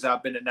kind of things that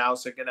have been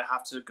announced are going to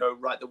have to go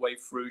right the way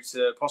through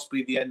to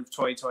possibly the end of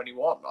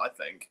 2021, I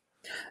think.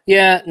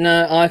 Yeah,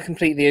 no, I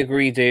completely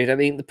agree, dude. I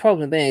mean, the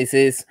problem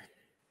is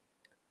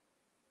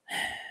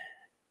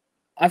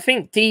I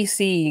think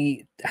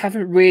DC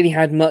haven't really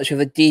had much of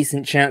a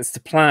decent chance to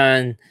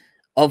plan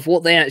of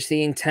what they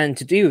actually intend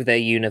to do with their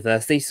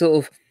universe. They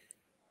sort of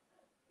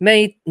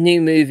made new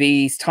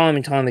movies time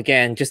and time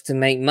again just to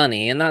make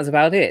money, and that's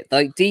about it.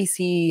 Like,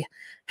 DC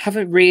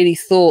haven't really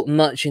thought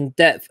much in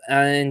depth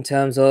in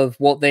terms of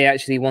what they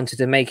actually wanted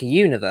to make a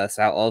universe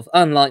out of,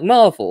 unlike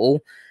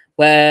Marvel,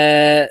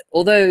 where,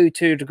 although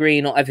to a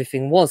degree not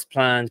everything was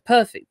planned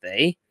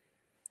perfectly,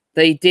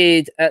 they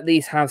did at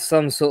least have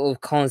some sort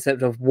of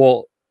concept of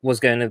what was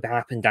going to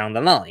happen down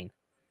the line.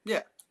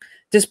 Yeah.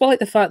 Despite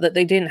the fact that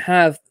they didn't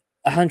have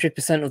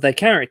 100% of their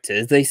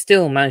characters, they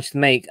still managed to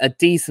make a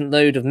decent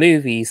load of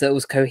movies that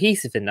was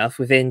cohesive enough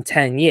within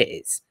 10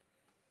 years.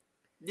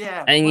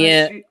 Yeah, and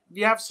yet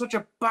you have such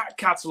a back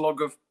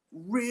catalogue of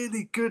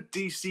really good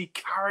DC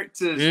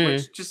characters,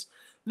 which just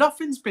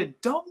nothing's been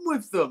done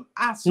with them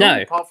at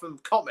all, apart from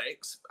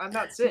comics, and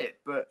that's it.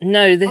 But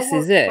no, this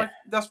is it.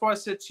 That's why I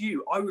said to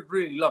you, I would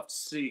really love to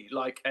see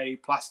like a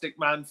Plastic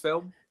Man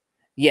film.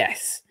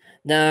 Yes.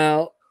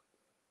 Now,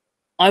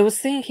 I was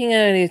thinking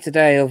earlier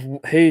today of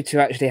who to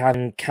actually have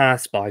him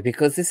cast by,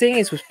 because the thing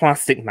is with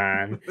Plastic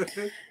Man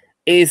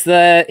is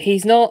that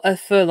he's not a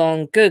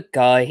full-on good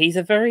guy. He's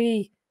a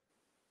very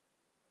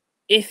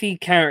iffy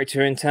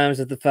character in terms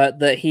of the fact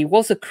that he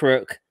was a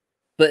crook,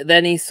 but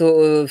then he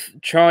sort of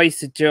tries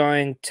to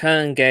join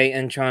Turngate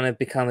and trying to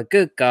become a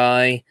good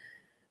guy,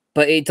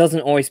 but it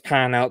doesn't always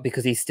pan out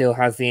because he still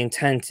has the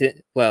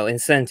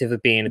incentive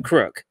of being a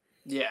crook.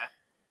 Yeah.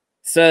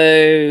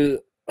 So,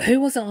 who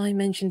was it I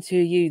mentioned to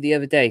you the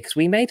other day? Because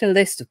we made a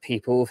list of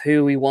people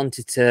who we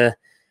wanted to...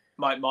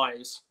 Mike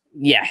Myers.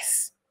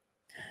 Yes.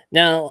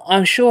 Now,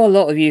 I'm sure a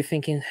lot of you are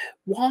thinking,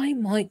 why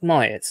Mike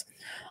Myers?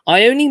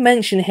 I only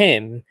mention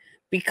him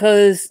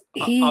because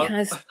he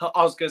has...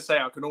 I was going to say,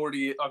 I can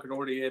already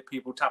hear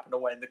people tapping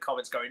away in the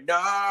comments going,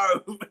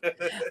 no!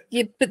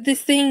 Yeah, but the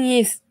thing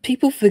is,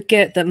 people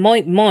forget that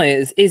Mike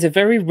Myers is a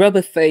very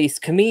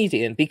rubber-faced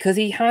comedian because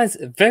he has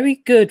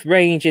very good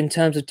range in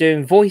terms of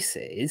doing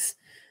voices,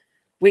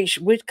 which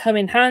would come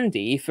in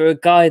handy for a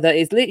guy that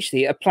is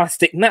literally a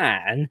plastic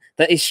man,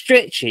 that is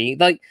stretchy.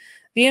 Like,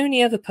 the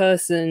only other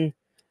person...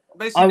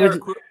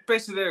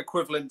 Basically, they're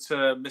equivalent to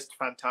Mr.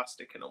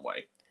 Fantastic in a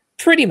way.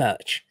 Pretty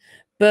much.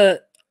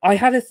 But I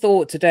had a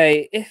thought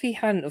today, if he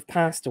hadn't have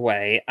passed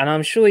away, and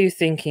I'm sure you're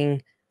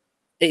thinking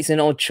it's an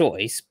odd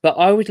choice, but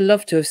I would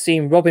love to have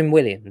seen Robin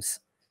Williams.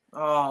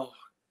 Oh,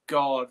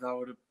 God, that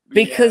would have...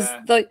 Because,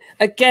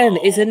 again,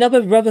 it's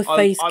another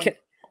rubber-faced...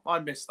 I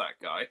miss that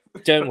guy.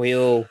 Don't we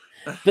all?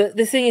 But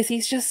the thing is,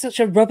 he's just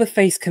such a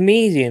rubber-faced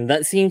comedian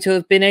that seemed to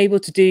have been able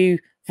to do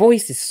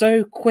voices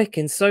so quick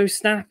and so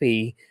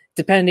snappy,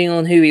 depending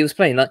on who he was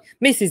playing. Like,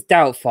 Mrs.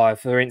 Doubtfire,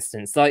 for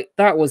instance. Like,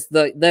 that was...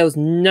 there was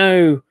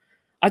no...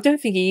 I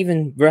don't think he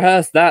even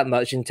rehearsed that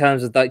much in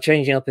terms of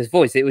changing up his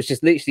voice. It was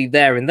just literally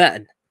there and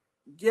then.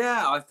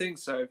 Yeah, I think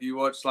so. If you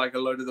watch a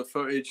load of the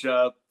footage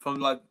from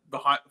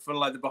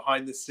the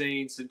behind the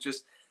scenes, and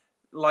just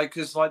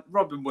because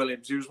Robin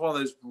Williams, he was one of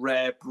those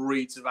rare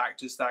breeds of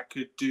actors that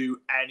could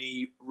do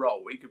any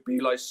role. He could be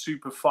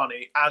super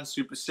funny and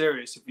super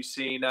serious. If you've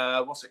seen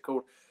what's it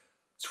called,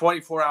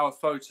 24-Hour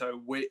Photo,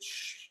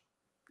 which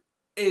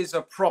is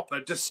a proper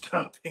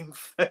disturbing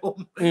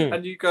film,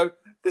 and you go,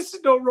 this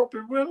is not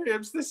Robin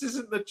Williams, this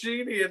isn't the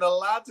genie in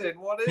Aladdin,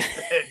 what is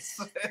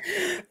this?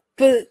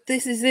 But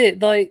this is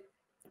it,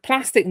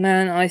 Plastic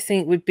Man, I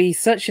think, would be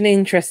such an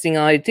interesting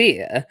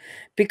idea,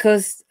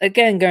 because,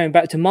 again, going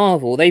back to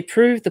Marvel, they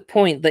proved the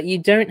point that you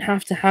don't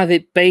have to have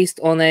it based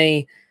on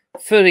a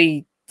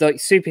fully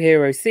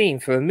superhero theme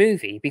for a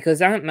movie, because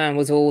Ant-Man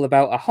was all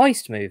about a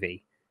heist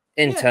movie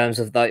in terms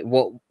of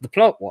what the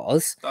plot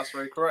was. That's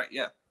very correct,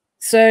 yeah.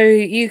 So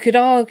you could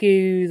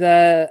argue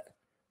that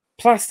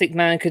Plastic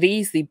Man could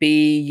easily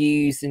be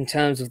used in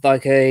terms of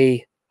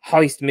a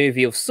heist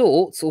movie of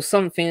sorts, or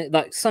something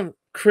like some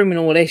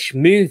criminal-ish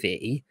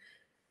movie,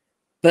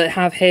 but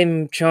have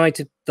him try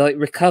to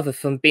recover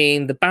from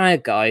being the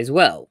bad guy as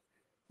well.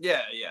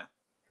 Yeah, yeah.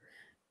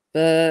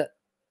 But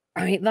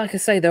I mean, like I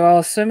say, there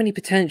are so many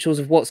potentials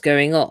of what's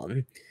going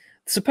on.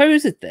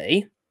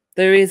 Supposedly,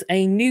 there is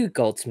a New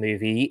Gods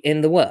movie in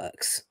the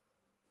works.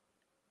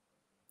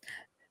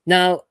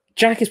 Now,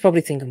 Jack is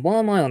probably thinking, what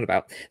am I on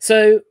about?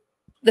 So,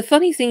 the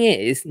funny thing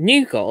is,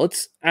 New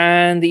Gods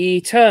and the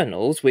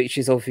Eternals, which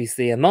is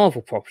obviously a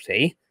Marvel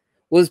property,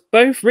 was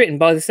both written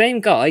by the same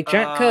guy,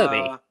 Jack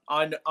Kirby.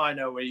 I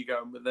know where you're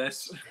going with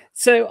this.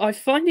 So, I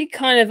find it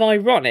kind of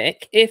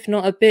ironic, if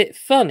not a bit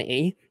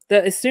funny,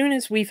 that as soon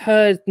as we've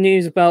heard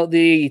news about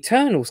the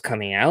Eternals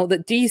coming out,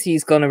 that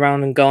DC's gone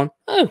around and gone,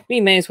 oh,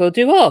 we may as well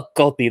do our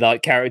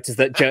godly-like characters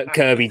that Jack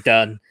Kirby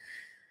done.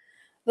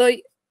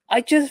 I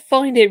just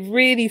find it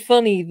really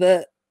funny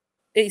that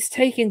it's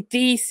taken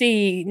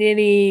DC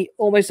nearly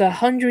almost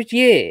 100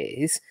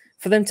 years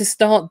for them to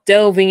start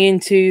delving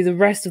into the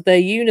rest of their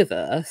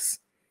universe.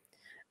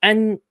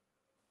 And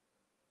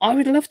I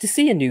would love to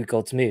see a New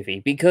Gods movie,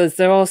 because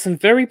there are some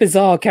very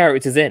bizarre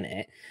characters in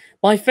it.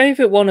 My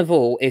favourite one of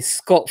all is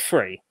Scott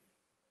Free.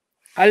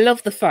 I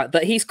love the fact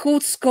that he's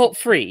called Scott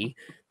Free.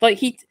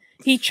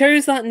 He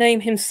chose that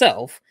name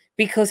himself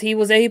because he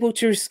was able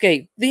to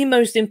escape the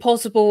most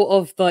impossible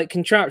of like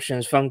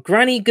contraptions from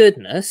Granny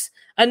Goodness,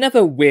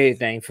 another weird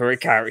name for a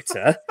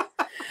character.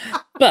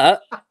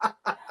 But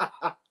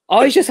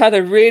I just had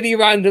a really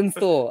random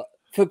thought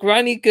for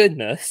Granny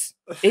Goodness.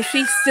 If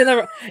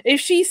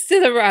she's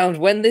still around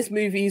when this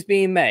movie is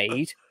being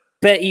made,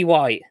 Betty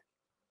White.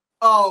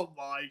 Oh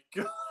my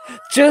god.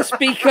 Just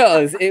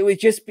because it would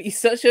just be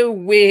such a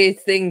weird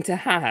thing to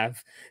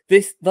have.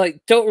 This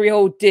like dottery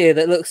old dear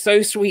that looks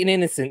so sweet and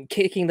innocent,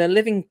 kicking the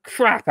living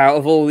crap out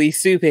of all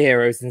these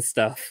superheroes and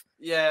stuff.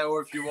 Yeah,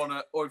 or if you want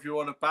a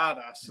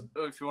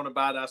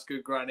badass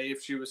good granny,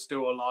 if she was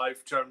still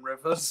alive, Joan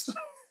Rivers.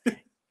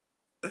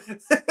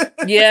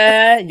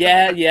 Yeah,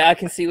 I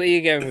can see where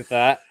you're going with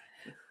that.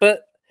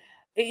 But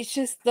it's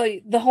just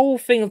like the whole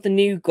thing of the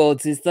New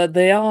Gods is that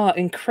they are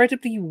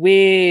incredibly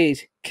weird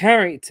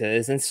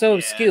characters and so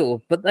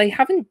obscure, but they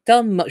haven't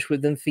done much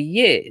with them for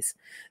years.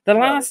 The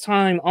last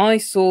time I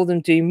saw them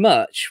do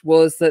much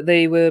was that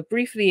they were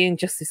briefly in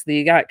Justice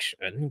League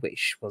Action,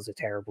 which was a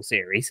terrible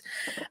series,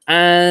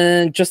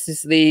 and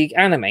Justice League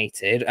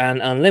Animated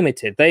and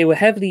Unlimited. They were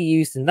heavily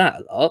used in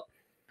that a lot.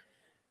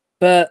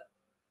 But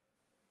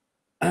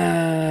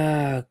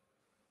God,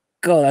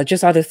 I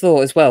just had a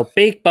thought as well.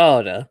 Big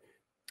Barda.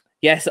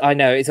 Yes, I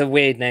know it's a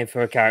weird name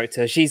for a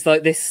character. She's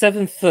like this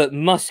 7-foot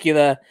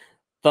muscular,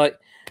 like.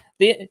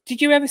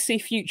 Did you ever see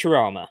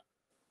Futurama?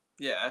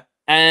 Yeah.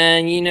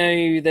 And you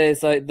know,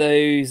 there's like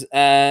those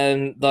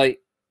like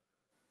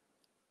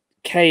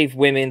cave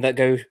women that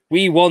go,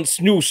 "We want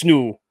snoo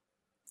snoo."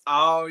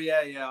 Oh yeah,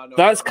 I know.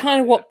 That's kind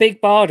of what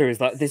Big Barda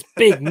is like. This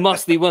big,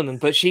 muscly woman,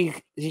 but she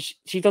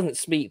doesn't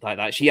speak like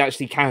that. She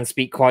actually can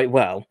speak quite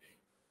well.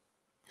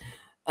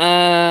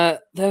 There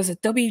was a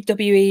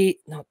WWE,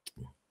 no,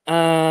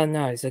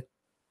 it's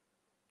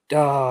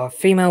a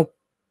female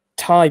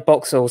Thai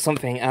boxer or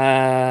something.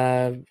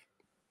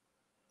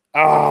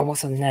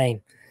 What's her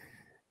name?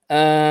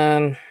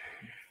 Here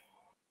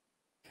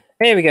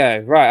we go.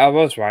 Right, I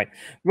was right.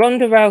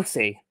 Ronda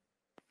Rousey.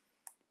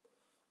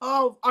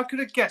 Oh, I could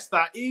have guessed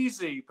that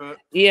easy, but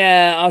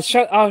yeah, I was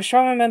trying to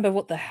remember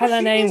what the hell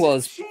her name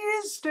was. She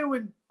is still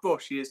in. Well,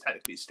 she is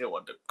technically still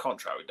under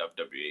contract with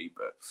WWE,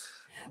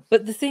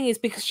 But the thing is,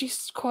 because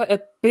she's quite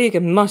a big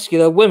and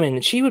muscular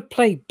woman, she would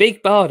play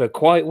Big Barda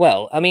quite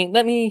well. I mean,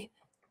 let me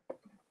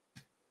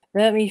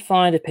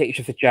find a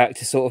picture for Jack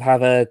to sort of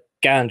have a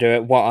gander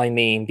at what I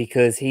mean,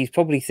 because he's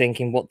probably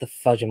thinking, what the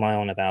fudge am I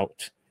on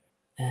about?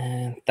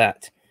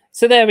 That.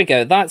 So there we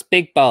go. That's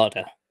Big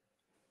Barda.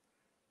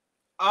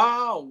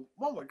 Oh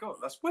my god,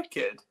 that's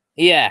wicked.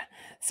 Yeah.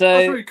 So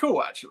that's really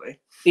cool, actually.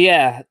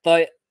 Yeah,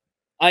 like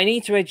I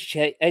need to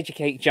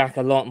educate Jack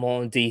a lot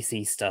more on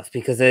DC stuff,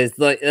 because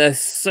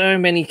there's so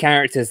many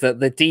characters that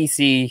the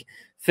DC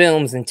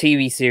films and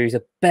TV series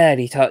are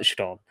barely touched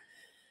on.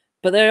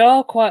 But there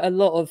are quite a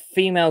lot of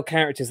female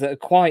characters that are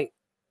quite,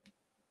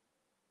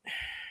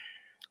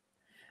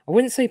 I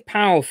wouldn't say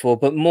powerful,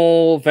 but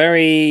more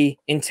very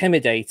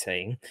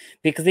intimidating.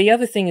 Because the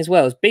other thing as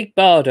well is Big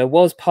Barda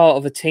was part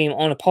of a team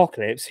on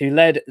Apocalypse who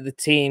led the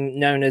team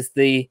known as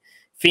the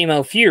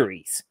Female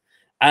Furies.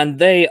 And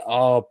they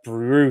are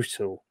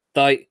brutal.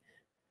 Like,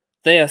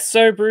 they are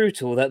so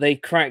brutal that they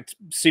cracked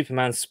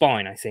Superman's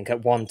spine, I think,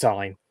 at one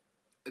time.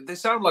 They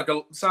sound like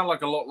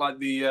a lot like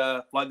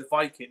the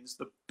Vikings,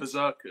 the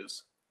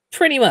Berserkers.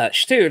 Pretty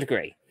much, to a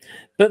degree.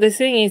 But the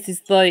thing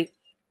is like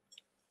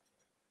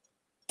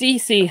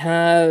DC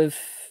have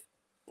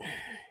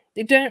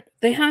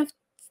they have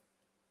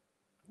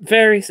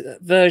various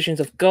versions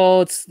of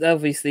gods.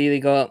 Obviously, they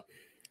got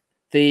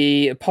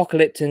the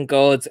apocalyptic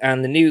gods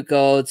and the new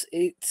gods.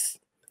 It's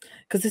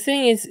because the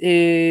thing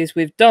is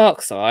with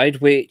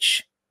Darkseid,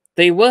 which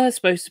they were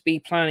supposed to be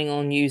planning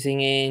on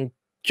using in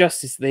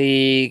Justice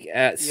League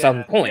at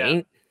some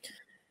point,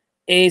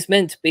 is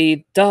meant to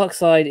be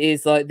Darkseid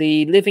is like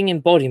the living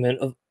embodiment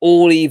of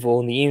all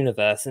evil in the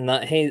universe, and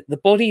that the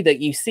body that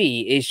you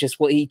see is just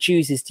what he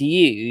chooses to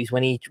use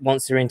when he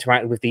wants to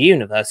interact with the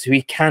universe, so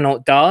he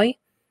cannot die.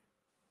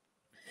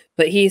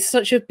 But he is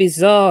such a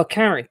bizarre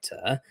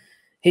character.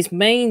 His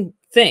main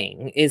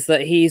thing is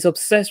that he's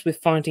obsessed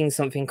with finding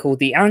something called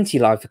the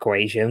anti-life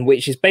equation,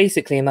 which is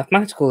basically a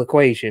mathematical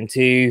equation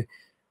to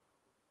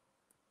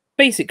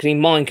basically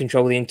mind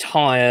control the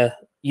entire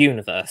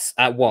universe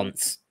at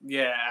once.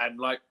 Yeah, and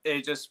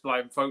it just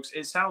folks,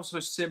 it sounds so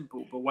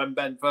simple, but when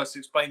Ben first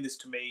explained this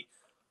to me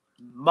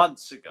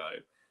months ago,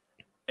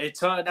 it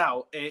turned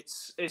out it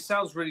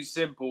sounds really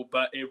simple,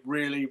 but it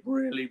really,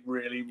 really,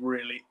 really,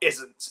 really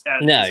isn't.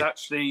 And no. It's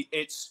actually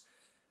it's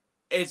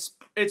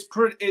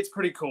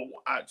pretty cool,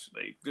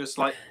 actually. Just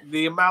like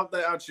the amount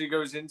that actually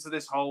goes into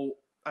this whole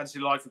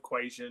anti-life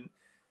equation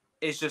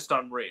is just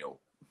unreal.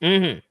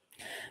 Mm-hmm.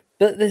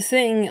 But the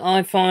thing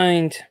I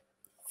find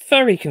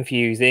very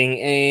confusing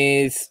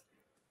is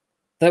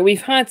that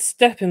we've had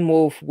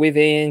Steppenwolf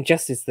within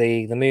Justice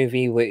League, the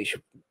movie, which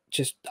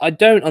just, I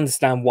don't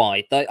understand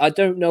why. I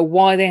don't know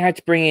why they had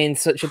to bring in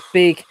such a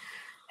big,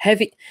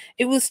 heavy...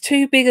 It was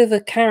too big of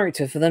a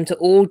character for them to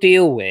all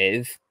deal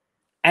with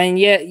and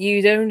yet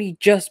you'd only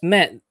just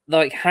met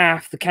like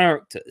half the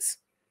characters.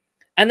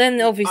 And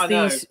then I obviously,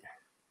 know.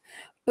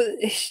 but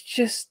it's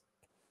just.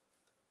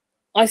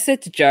 I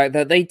said to Jack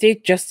that they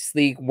did Justice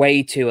League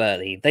way too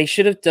early. They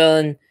should have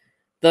done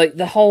like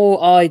the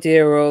whole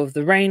idea of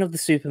the reign of the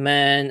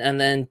Superman and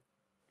then,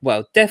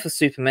 well, death of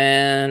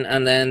Superman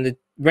and then the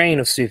reign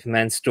of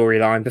Superman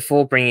storyline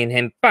before bringing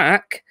him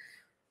back.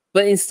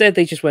 But instead,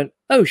 they just went,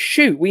 "Oh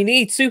shoot, we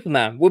need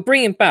Superman. We'll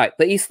bring him back."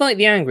 But he's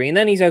slightly angry, and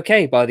then he's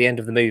okay by the end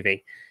of the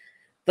movie.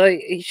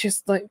 Like it's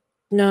just like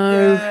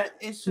no, Yeah,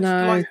 it's just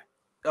no. like,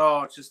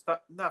 just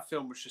that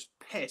film was just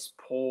piss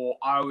poor.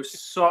 I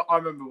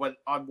remember when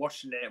I'm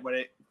watching it when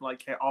it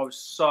like I was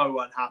so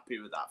unhappy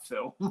with that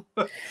film.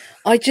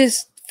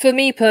 For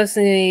me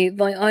personally,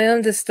 like I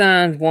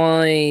understand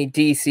why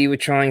DC were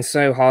trying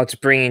so hard to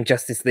bring in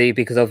Justice League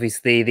because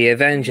obviously the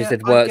Avengers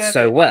had worked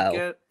so well.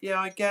 I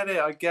get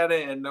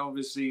it, and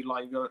obviously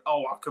like,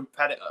 our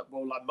competitor,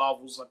 well, like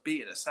Marvel's like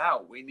beating us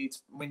out. We need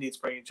to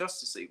bring in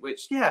Justice League,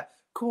 which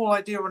cool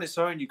idea on its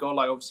own. You got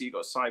like obviously you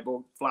got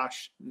Cyborg,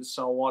 Flash, and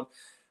so on,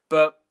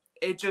 but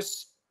it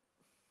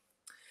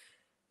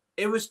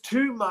was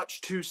too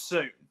much too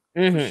soon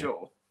for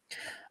sure.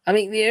 I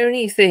mean, the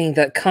only thing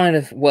that kind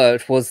of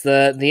worked was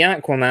the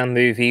Aquaman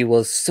movie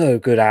was so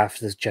good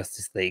after the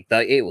Justice League.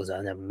 Like, it was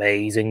an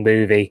amazing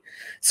movie.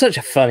 Such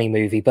a funny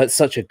movie, but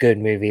such a good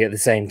movie at the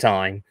same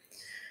time.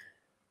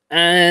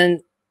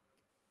 And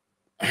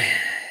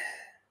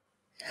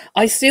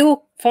I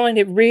still find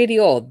it really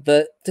odd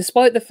that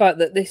despite the fact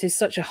that this is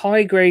such a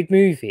high-grade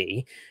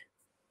movie,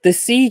 the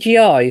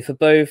CGI for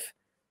both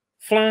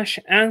Flash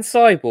and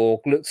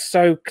Cyborg looks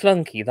so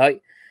clunky.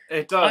 Like,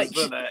 it does,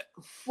 doesn't it?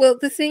 Well,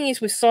 the thing is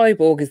with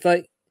Cyborg is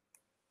like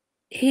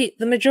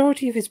the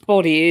majority of his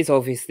body is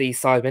obviously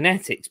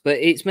cybernetics, but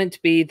it's meant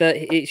to be that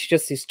it's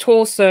just his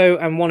torso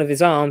and one of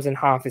his arms and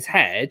half his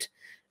head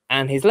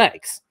and his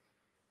legs.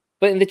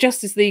 But in the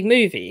Justice League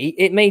movie,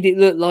 it made it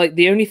look like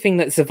the only thing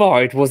that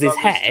survived was his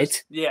head.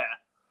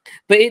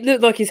 But it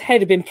looked like his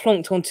head had been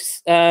plonked onto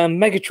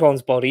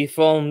Megatron's body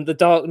from The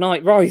Dark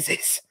Knight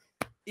Rises.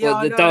 Yeah,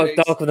 well, the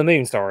Dark of the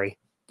Moon, sorry.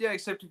 Yeah,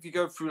 except if you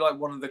go through like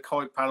one of the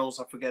comic panels,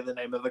 I forget the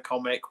name of the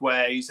comic,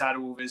 where he's had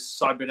all of his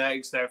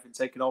cybernetics and everything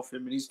taken off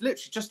him, and he's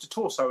literally just a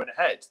torso and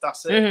a head.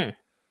 That's it.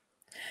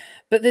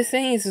 But the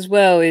thing is, as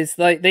well, is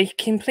like they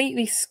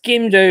completely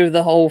skimmed over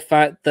the whole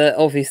fact that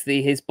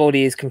obviously his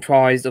body is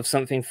comprised of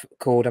something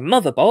called a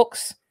mother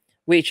box,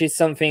 which is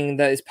something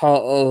that is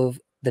part of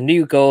the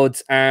New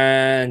Gods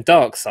and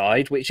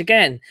Darkseid, which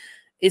again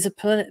is a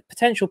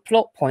potential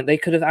plot point they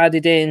could have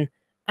added in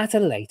at a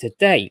later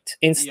date.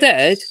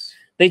 Instead,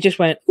 they just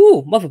went,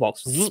 "Ooh, mother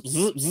box, zzz,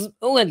 zzz, zzz.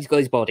 Oh, and he's got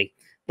his body."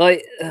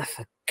 Like,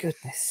 for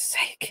goodness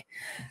sake,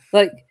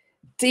 like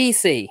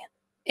DC,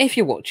 if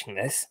you're watching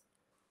this,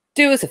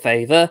 do us a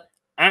favor,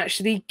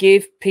 actually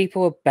give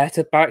people a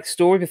better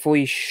backstory before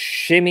you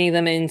shimmy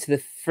them into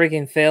the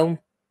friggin' film.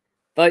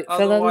 Like,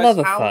 for the love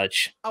of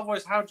fudge.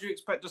 Otherwise, how do you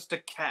expect us to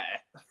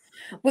care?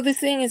 Well, the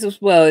thing is, as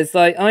well, is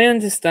like, I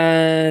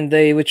understand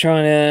they were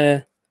trying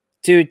to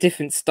do a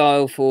different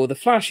style for the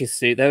Flash's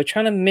suit. They were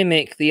trying to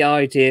mimic the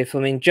idea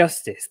from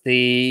Injustice,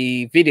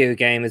 the video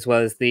game, as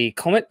well as the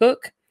comic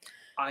book.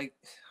 I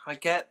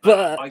get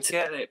that. I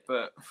get it,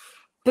 but...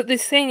 But the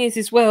thing is,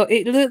 as well,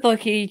 it looked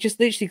like he just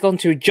literally gone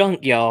to a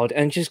junkyard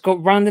and just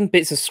got random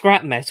bits of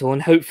scrap metal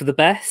and hoped for the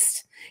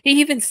best. He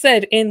even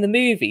said in the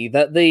movie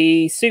that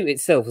the suit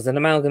itself was an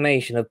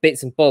amalgamation of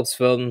bits and bobs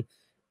from,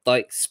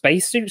 like,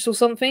 spacesuits or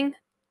something.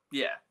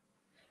 Yeah.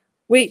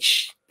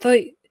 Which,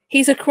 like,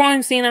 he's a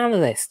crime scene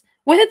analyst.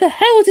 Where the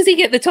hell does he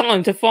get the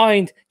time to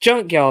find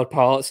junkyard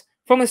parts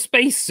from a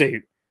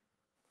spacesuit?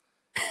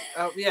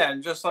 Yeah,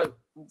 and just like,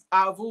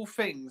 out of all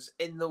things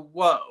in the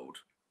world,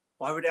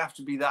 why would it have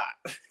to be that?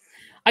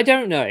 I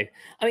don't know.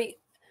 I mean,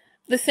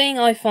 the thing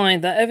I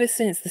find that ever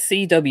since the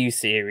CW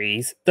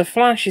series, the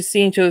Flash has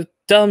seemed to have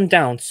dumbed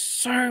down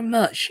so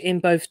much in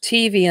both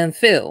TV and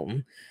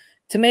film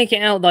to make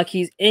it out like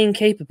he's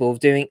incapable of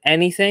doing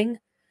anything.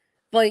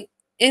 Like,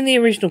 in the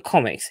original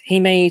comics, he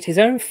made his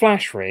own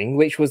Flash ring,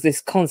 which was this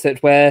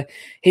concept where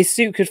his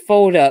suit could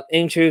fold up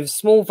into a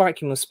small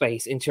vacuum of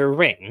space into a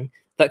ring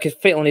that could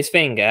fit on his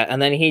finger, and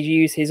then he'd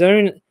use his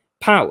own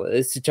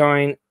powers to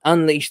try and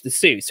unleash the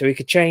suit so he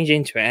could change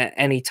into it at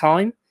any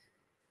time.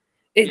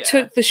 It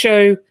took the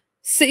show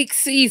 6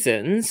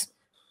 seasons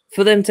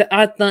for them to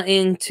add that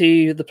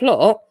into the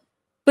plot,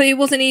 but it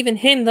wasn't even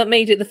him that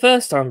made it the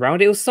first time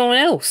round, it was someone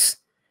else.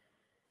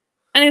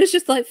 And it was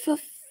just like, for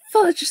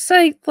fudge's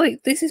sake,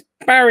 like, this is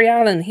Barry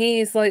Allen.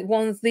 He is like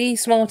one of the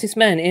smartest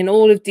men in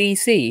all of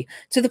DC,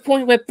 to the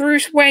point where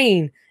Bruce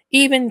Wayne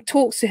even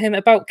talks to him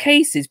about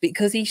cases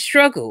because he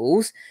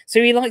struggles,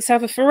 so he likes to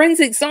have a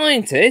forensic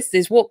scientist,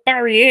 is what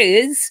Barry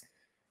is,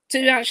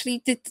 to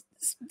actually except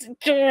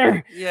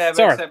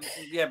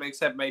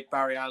made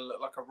Barry Allen look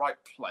like a right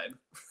pleb.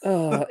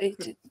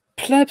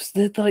 Plebs,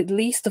 the like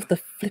least of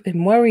the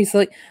flipping worries.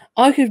 Like,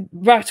 I could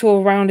rattle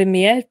around in my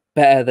head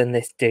better than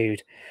this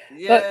dude.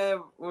 Yeah,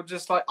 well,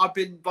 just like I've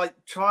been like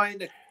trying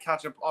to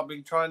catch up. I've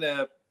been trying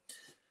to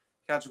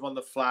catch up on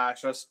the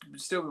Flash. I've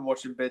still been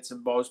watching bits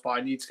and bobs, but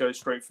I need to go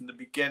straight from the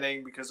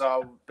beginning because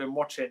I've been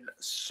watching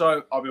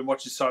so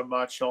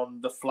much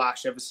on the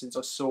Flash ever since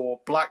I saw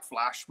Black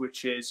Flash,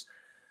 which is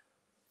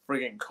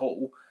friggin'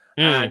 cool.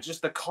 And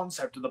just the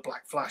concept of the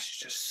Black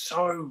Flash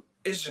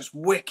is just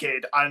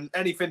wicked. And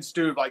anything to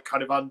do with like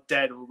kind of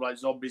undead or like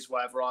zombies,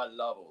 whatever, I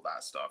love all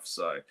that stuff.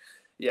 So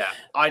yeah,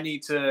 I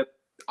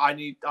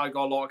got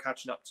a lot of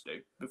catching up to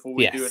do before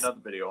we do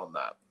another video on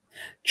that.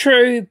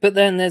 True, but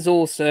then there's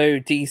also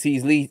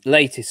DC's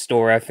latest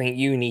story I think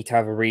you need to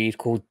have a read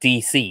called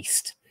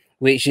Deceased,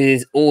 which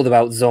is all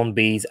about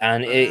zombies,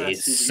 and it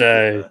is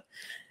so...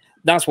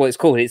 That's what it's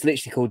called. It's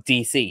literally called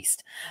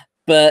Deceased.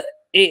 But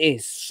it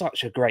is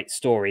such a great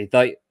story.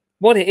 Like,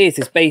 what it is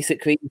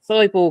basically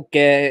Cyborg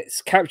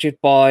gets captured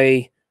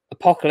by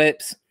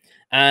Apocalypse,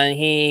 and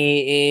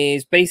he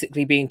is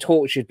basically being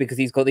tortured because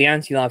he's got the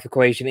anti-life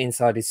equation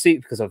inside his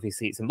suit, because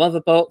obviously it's a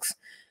mother box.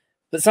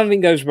 But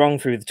something goes wrong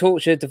through the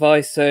torture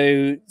device,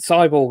 so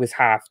Cyborg is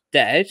half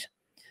dead.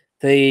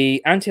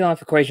 The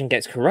anti-life equation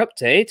gets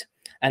corrupted,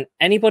 and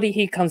anybody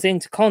he comes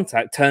into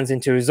contact turns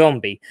into a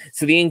zombie.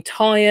 So the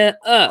entire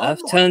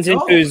Earth turns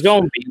into a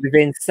zombie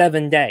within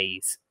 7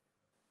 days.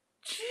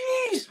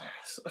 Jesus!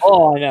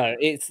 Oh, I know.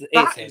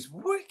 That is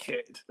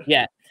wicked.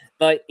 Yeah.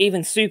 Like,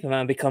 even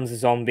Superman becomes a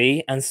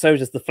zombie, and so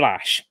does the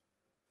Flash.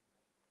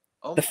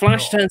 The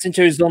Flash turns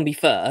into a zombie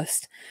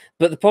first,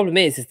 but the problem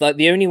is like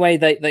the only way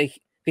they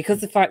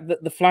because the fact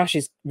that the Flash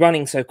is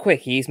running so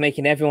quick, he's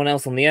making everyone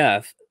else on the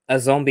Earth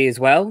a zombie as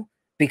well,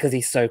 because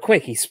he's so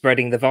quick, he's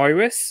spreading the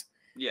virus.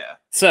 Yeah.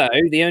 So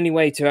the only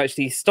way to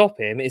actually stop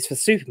him is for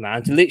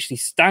Superman to literally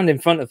stand in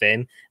front of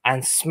him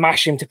and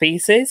smash him to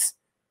pieces.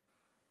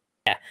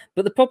 Yeah,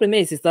 but the problem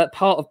is that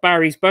part of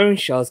Barry's bone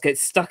shards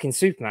gets stuck in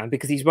Superman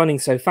because he's running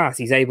so fast.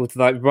 He's able to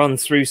like run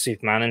through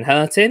Superman and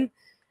hurt him.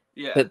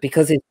 Yeah. But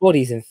because his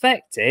body's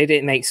infected,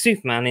 it makes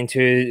Superman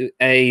into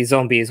a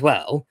zombie as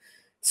well.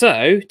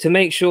 So to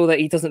make sure that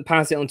he doesn't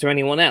pass it on to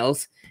anyone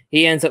else,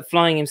 he ends up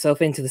flying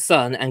himself into the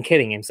sun and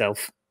killing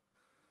himself.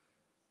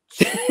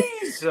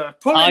 Jeez,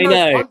 pulling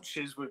no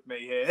punches with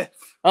me here.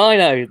 I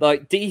know,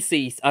 like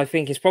DC, I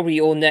think is probably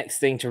your next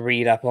thing to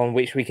read up on,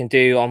 which we can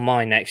do on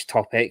my next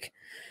topic.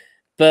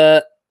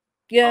 But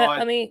yeah,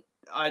 I mean,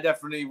 I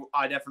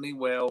definitely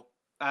will.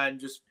 And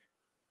just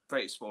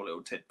very small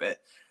little tidbit.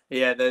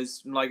 Yeah,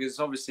 there's like it's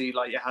obviously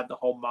like you had the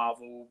whole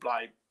Marvel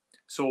like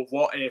sort of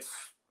what if,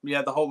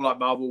 the whole like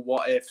Marvel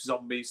what if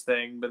zombies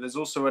thing. But there's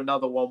also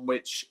another one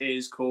which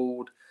is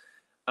called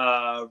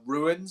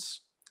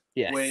Ruins.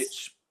 Yes.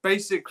 Which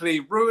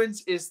basically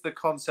Ruins is the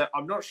concept.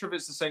 I'm not sure if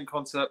it's the same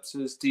concept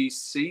as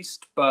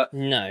Deceased, but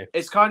no,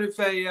 it's kind of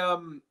a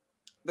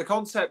the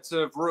concept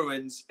of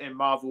Ruins in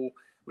Marvel,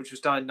 which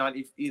was done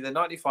in either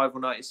 95 or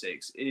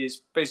 96,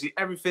 is basically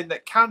everything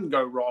that can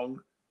go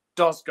wrong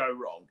does go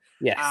wrong.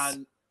 Yes.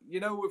 And you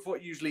know, with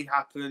what usually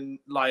happen,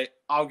 like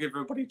I'll give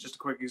everybody just a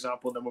quick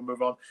example and then we'll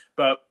move on.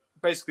 But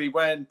basically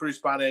when Bruce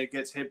Banner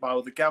gets hit by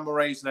all the gamma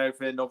rays and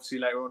everything, obviously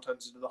later on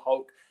turns into the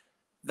Hulk,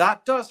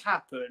 that does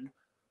happen.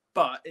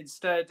 But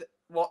instead,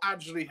 what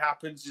actually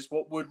happens is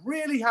what would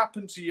really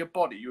happen to your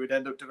body. You would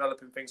end up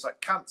developing things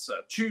like cancer,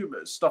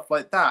 tumors, stuff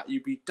like that.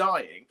 You'd be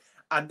dying.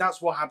 And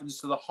that's what happens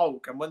to the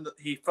Hulk. And when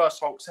he first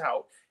hulks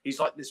out, he's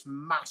like this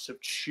mass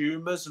of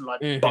tumors and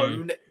like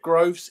bone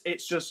growths.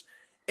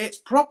 It's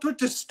proper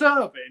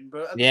disturbing,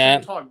 but at the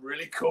same time,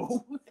 really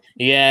cool.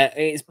 Yeah,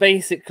 it's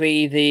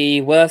basically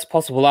the worst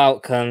possible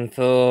outcome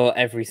for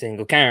every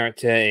single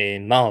character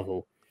in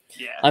Marvel.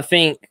 Yeah. I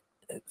think,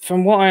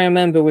 from what I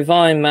remember with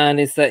Iron Man,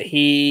 is that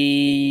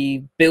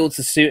he builds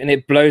a suit and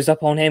it blows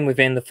up on him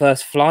within the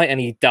first flight and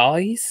he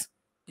dies.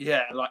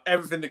 Yeah, like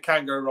everything that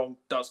can go wrong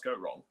does go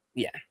wrong.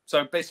 Yeah.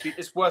 So basically,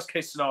 it's worst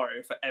case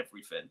scenario for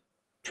everything.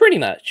 Pretty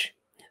much.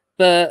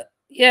 But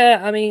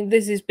yeah, I mean,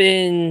 this has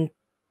been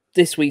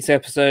this week's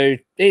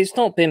episode. It's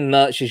not been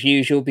much as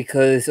usual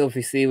because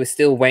obviously we're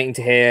still waiting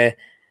to hear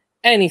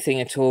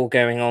anything at all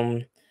going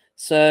on.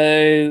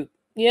 So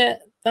yeah,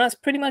 that's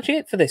pretty much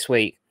it for this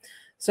week.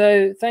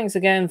 So thanks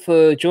again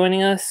for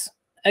joining us.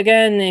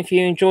 Again, if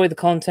you enjoy the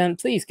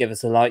content, please give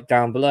us a like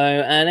down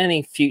below, and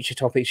any future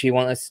topics you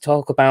want us to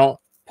talk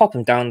about, pop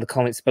them down in the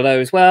comments below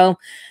as well.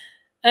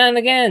 And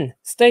again,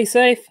 stay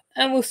safe,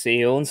 and we'll see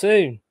you on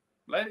soon.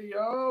 Later,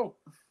 yo!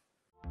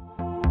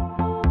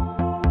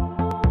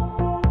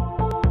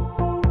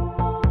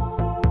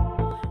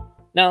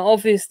 Now,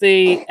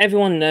 obviously,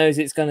 everyone knows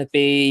it's going to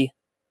be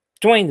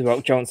Dwayne "The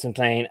Rock" Johnson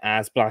playing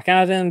as Black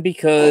Adam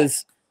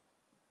because...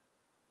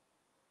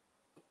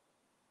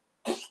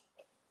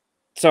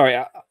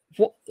 Sorry,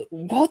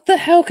 what the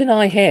hell can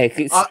I hear?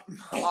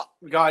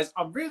 Guys,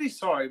 I'm really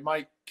sorry.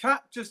 My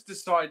cat just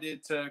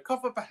decided to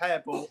cough up a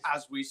hairball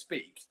as we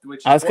speak, which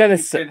is what you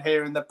can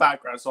hear in the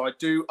background, so I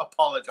do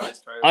apologise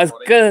to everybody. I was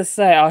going to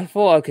say, I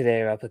thought I could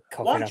hear a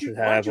coughing up a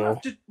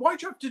hairball. Why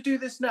do you have to do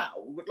this now?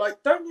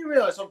 Like, don't you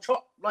realise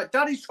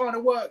Daddy's trying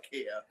to work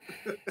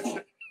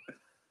here?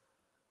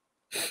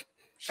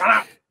 Shut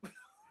up!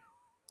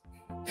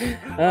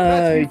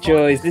 Oh,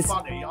 joys. This is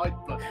funny. I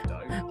bloody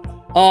don't.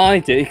 Oh, I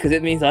do, because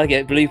it means I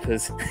get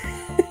bloopers.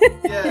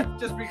 Yeah,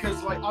 just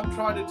because like I'm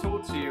trying to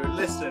talk to you and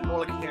listen,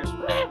 all I can hear is.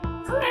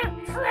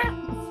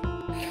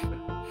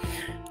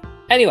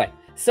 Anyway,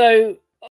 so